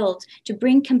 to build, to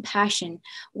bring compassion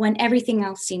when everything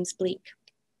else seems bleak.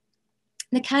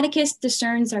 The catechist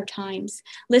discerns our times,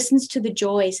 listens to the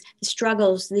joys, the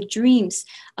struggles, the dreams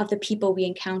of the people we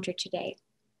encounter today.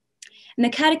 And the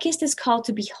catechist is called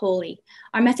to be holy.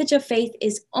 Our message of faith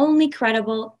is only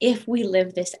credible if we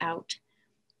live this out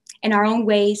in our own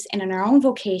ways and in our own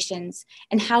vocations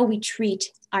and how we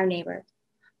treat our neighbor.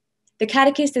 The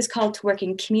catechist is called to work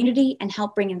in community and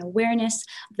help bring an awareness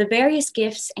of the various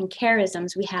gifts and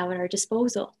charisms we have at our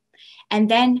disposal, and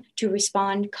then to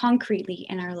respond concretely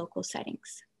in our local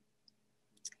settings.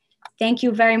 Thank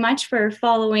you very much for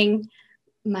following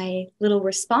my little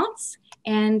response,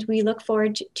 and we look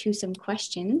forward to some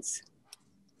questions.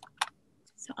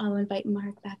 So I'll invite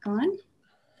Mark back on.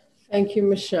 Thank you,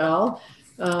 Michelle.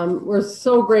 We're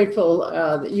so grateful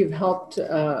that you've helped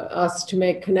us to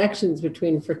make connections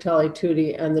between Fratelli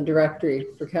Tutti and the Directory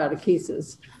for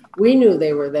Catechesis. We knew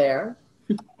they were there.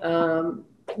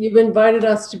 You've invited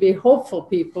us to be hopeful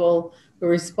people who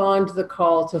respond to the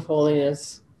call to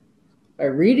holiness by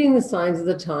reading the signs of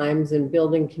the times and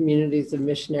building communities of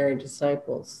missionary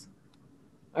disciples.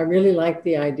 I really like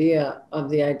the idea of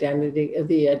the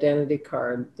identity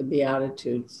card, the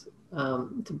Beatitudes.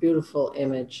 It's a beautiful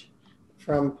image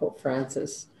from Pope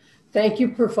Francis. Thank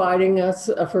you for providing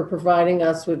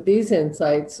us with these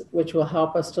insights, which will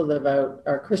help us to live out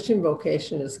our Christian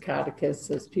vocation as catechists,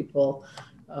 as people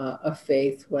of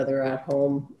faith, whether at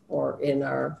home or in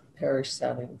our parish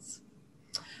settings.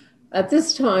 At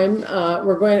this time,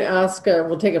 we're going to ask,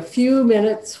 we'll take a few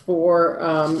minutes for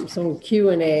some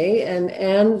Q&A,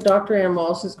 and Dr. Ann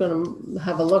Walsh is going to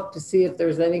have a look to see if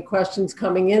there's any questions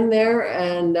coming in there.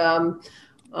 And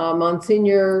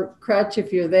Monsignor Kretsch,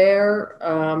 if you're there,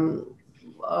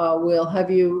 we'll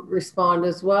have you respond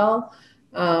as well.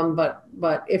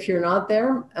 But if you're not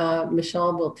there,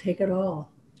 Michelle will take it all.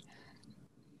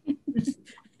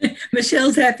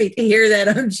 Michelle's happy to hear that,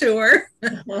 I'm sure.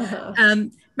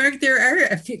 Mark, there are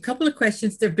a couple of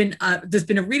questions. There's been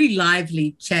a really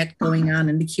lively chat going on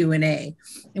in the Q&A,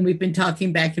 and we've been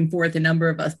talking back and forth, a number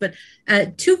of us. But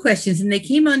two questions, and they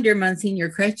came under Monsignor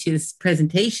Kretsch's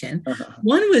presentation.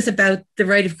 One was about the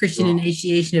rite of Christian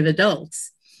initiation of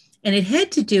adults, and it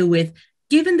had to do with,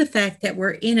 given the fact that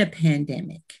we're in a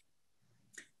pandemic,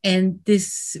 and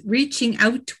this reaching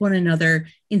out to one another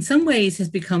in some ways has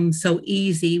become so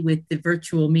easy with the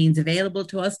virtual means available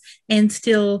to us, and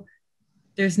still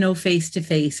there's no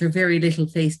face-to-face or very little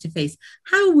face-to-face.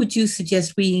 How would you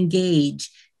suggest we engage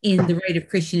in the rite of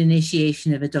Christian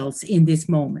initiation of adults in this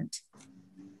moment?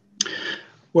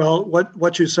 Well,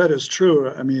 what you said is true.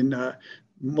 I mean,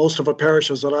 most of the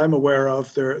parishes that I'm aware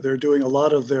of, they're doing a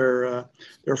lot of their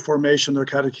formation, their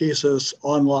catechesis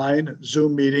online,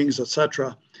 Zoom meetings,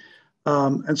 etc.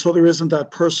 And so there isn't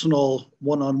that personal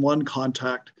one-on-one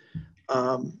contact,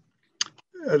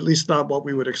 at least not what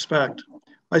we would expect.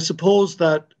 I suppose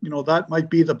that that might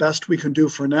be the best we can do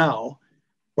for now,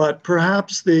 but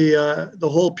perhaps the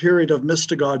whole period of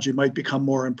mystagogy might become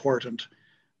more important.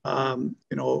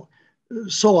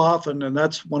 So often, and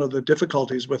that's one of the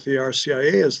difficulties with the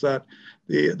RCIA, is that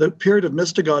the period of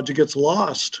mystagogy gets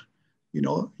lost.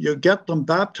 You get them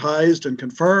baptized and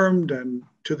confirmed and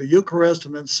to the Eucharist,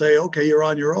 and then say, okay, you're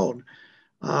on your own.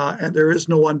 And there is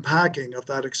no unpacking of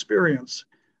that experience,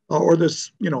 or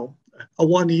this, a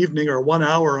one evening or 1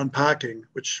 hour unpacking,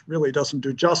 which really doesn't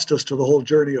do justice to the whole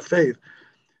journey of faith.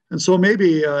 And so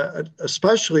maybe,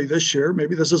 especially this year,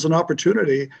 maybe this is an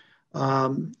opportunity.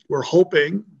 We're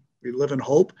hoping, we live in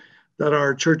hope, that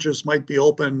our churches might be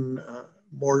open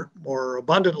more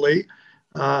abundantly,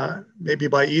 maybe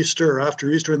by Easter or after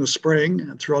Easter in the spring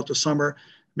and throughout the summer.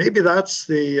 Maybe that's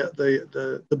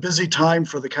the busy time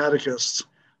for the catechists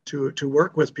to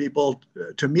work with people,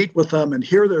 to meet with them and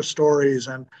hear their stories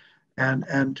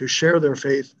and to share their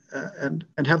faith and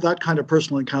have that kind of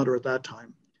personal encounter at that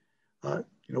time.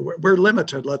 We're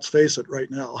limited, let's face it, right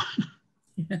now.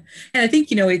 Yeah. And I think,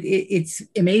 it's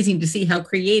amazing to see how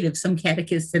creative some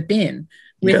catechists have been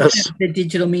with Yes. the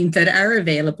digital means that are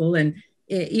available. And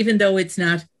even though it's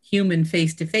not human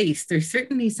face-to-face, there's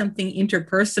certainly something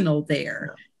interpersonal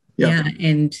there. Yeah.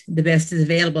 And the best is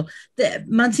available.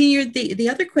 Monsignor, the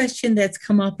other question that's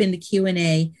come up in the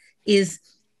Q&A is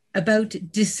about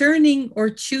discerning or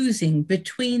choosing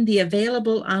between the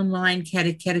available online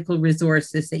catechetical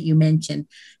resources that you mentioned.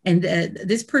 And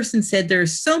this person said, there are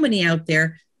so many out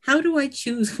there. How do I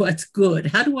choose what's good?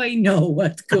 How do I know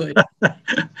what's good?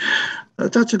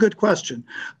 That's a good question.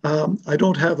 I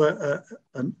don't have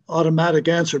an automatic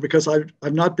answer because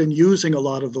I've not been using a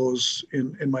lot of those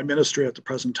in my ministry at the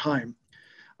present time.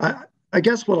 I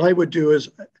guess what I would do is,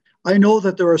 I know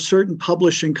that there are certain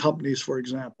publishing companies, for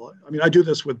example. I mean, I do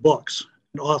this with books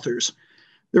and authors.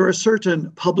 There are certain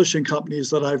publishing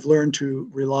companies that I've learned to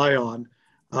rely on.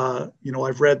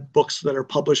 I've read books that are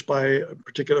published by a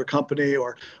particular company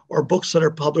or books that are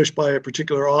published by a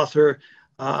particular author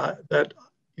that,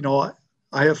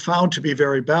 I have found to be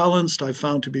very balanced. I've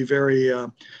found to be very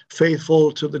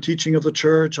faithful to the teaching of the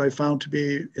church. I found to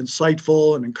be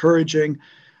insightful and encouraging.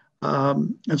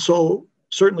 And so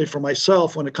certainly for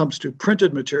myself, when it comes to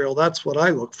printed material, that's what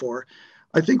I look for.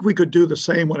 I think we could do the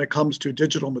same when it comes to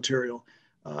digital material.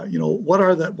 What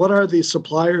are the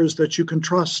suppliers that you can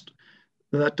trust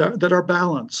that are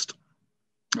balanced?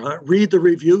 Read the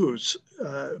reviews,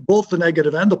 both the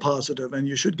negative and the positive, and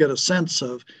you should get a sense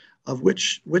of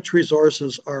which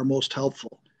resources are most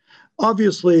helpful.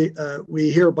 Obviously,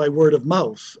 we hear by word of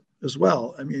mouth as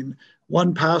well. I mean,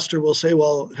 one pastor will say,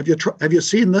 "Well, have you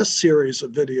seen this series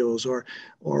of videos?" Or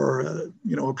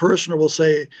a parishioner will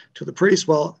say to the priest,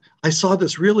 "Well, I saw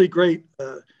this really great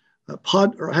saw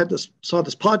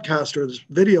this podcast or this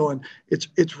video, and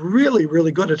it's really,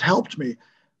 really good. It helped me."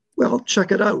 Well,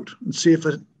 check it out and see if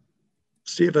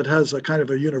it has a kind of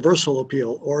a universal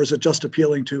appeal, or is it just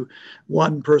appealing to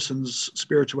one person's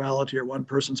spirituality or one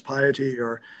person's piety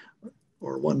or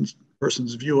one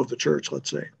person's view of the church, let's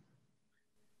say.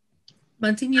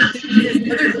 Monsignor, there's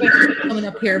another question coming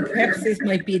up here. Perhaps this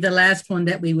might be the last one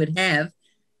that we would have.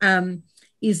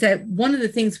 Is that one of the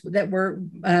things that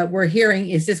we're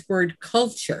hearing is this word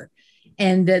culture.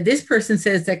 And this person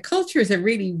says that culture is a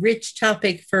really rich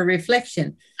topic for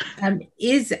reflection.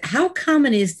 How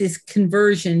common is this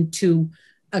conversion to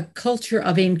a culture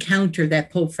of encounter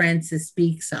that Pope Francis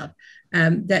speaks of?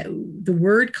 That the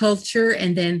word culture,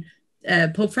 and then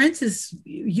Pope Francis'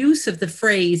 use of the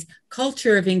phrase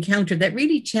culture of encounter that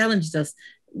really challenged us.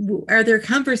 Are there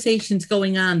conversations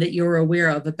going on that you're aware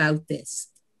of about this?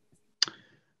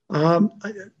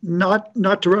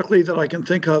 Not directly that I can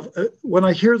think of. When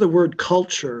I hear the word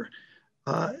culture,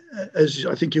 as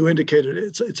I think you indicated,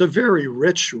 it's a very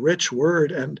rich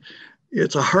word, and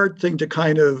it's a hard thing to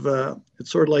kind of. It's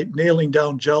sort of like nailing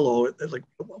down Jello. Like,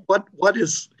 what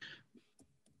is?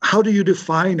 How do you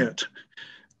define it?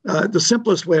 The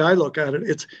simplest way I look at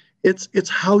it, it's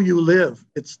how you live.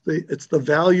 It's the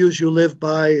values you live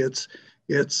by. It's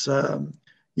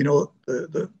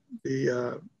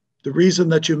the reason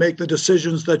that you make the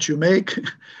decisions that you make,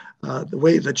 the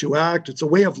way that you act. It's a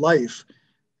way of life.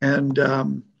 And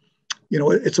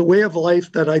it's a way of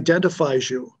life that identifies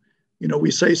you.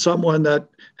 We say someone that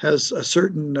has a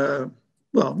certain,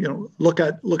 look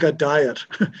at diet.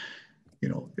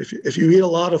 If you eat a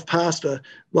lot of pasta,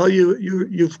 well,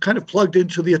 you've kind of plugged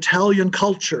into the Italian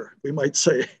culture, we might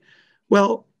say.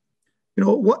 Well,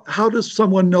 how does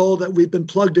someone know that we've been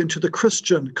plugged into the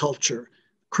Christian culture,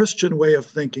 Christian way of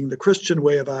thinking, the Christian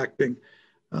way of acting,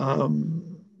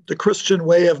 the Christian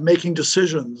way of making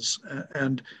decisions,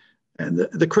 and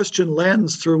the Christian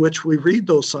lens through which we read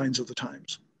those signs of the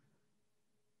times?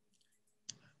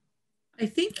 I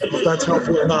think if that's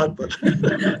helpful or not, but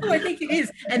I think it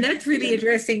is, and that's really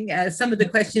addressing some of the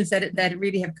questions that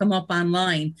really have come up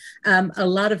online. A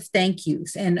lot of thank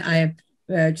yous, and I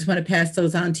just want to pass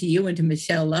those on to you and to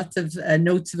Michelle. Lots of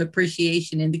notes of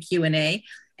appreciation in the Q&A,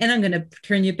 and I'm going to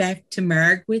turn you back to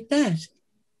Marg with that.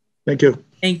 Thank you.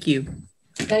 Thank you.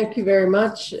 Thank you very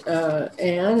much,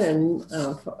 Anne and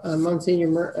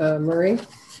Monsignor Murray.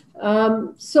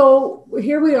 So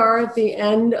here we are at the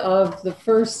end of the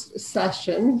first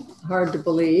session, hard to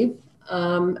believe,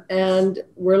 and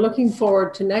we're looking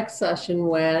forward to next session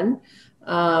when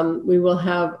we will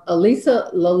have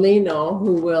Elisa Lolino,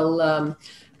 who will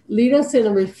lead us in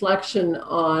a reflection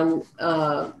on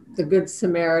the Good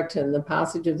Samaritan, the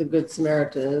passage of the Good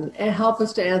Samaritan, and help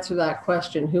us to answer that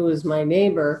question, who is my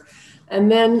neighbor? And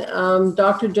then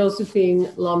Dr. Josephine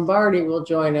Lombardi will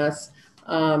join us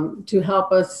to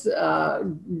help us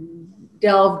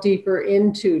delve deeper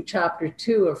into chapter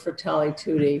 2 of Fratelli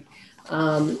Tutti.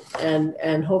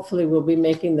 And hopefully we'll be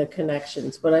making the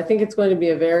connections. But I think it's going to be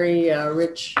a very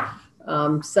rich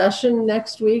session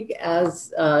next week,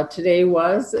 as today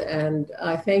was. And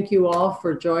I thank you all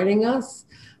for joining us.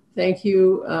 Thank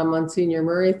you, Monsignor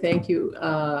Murray. Thank you,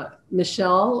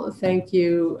 Michelle. Thank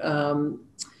you,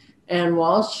 Ann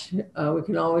Walsh. We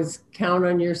can always count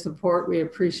on your support. We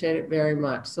appreciate it very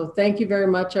much. So thank you very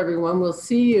much, everyone. We'll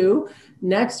see you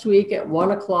next week at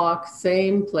 1 o'clock,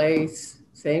 same place,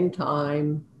 same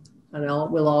time, and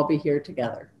we'll all be here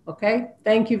together. Okay?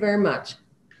 Thank you very much.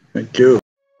 Thank you.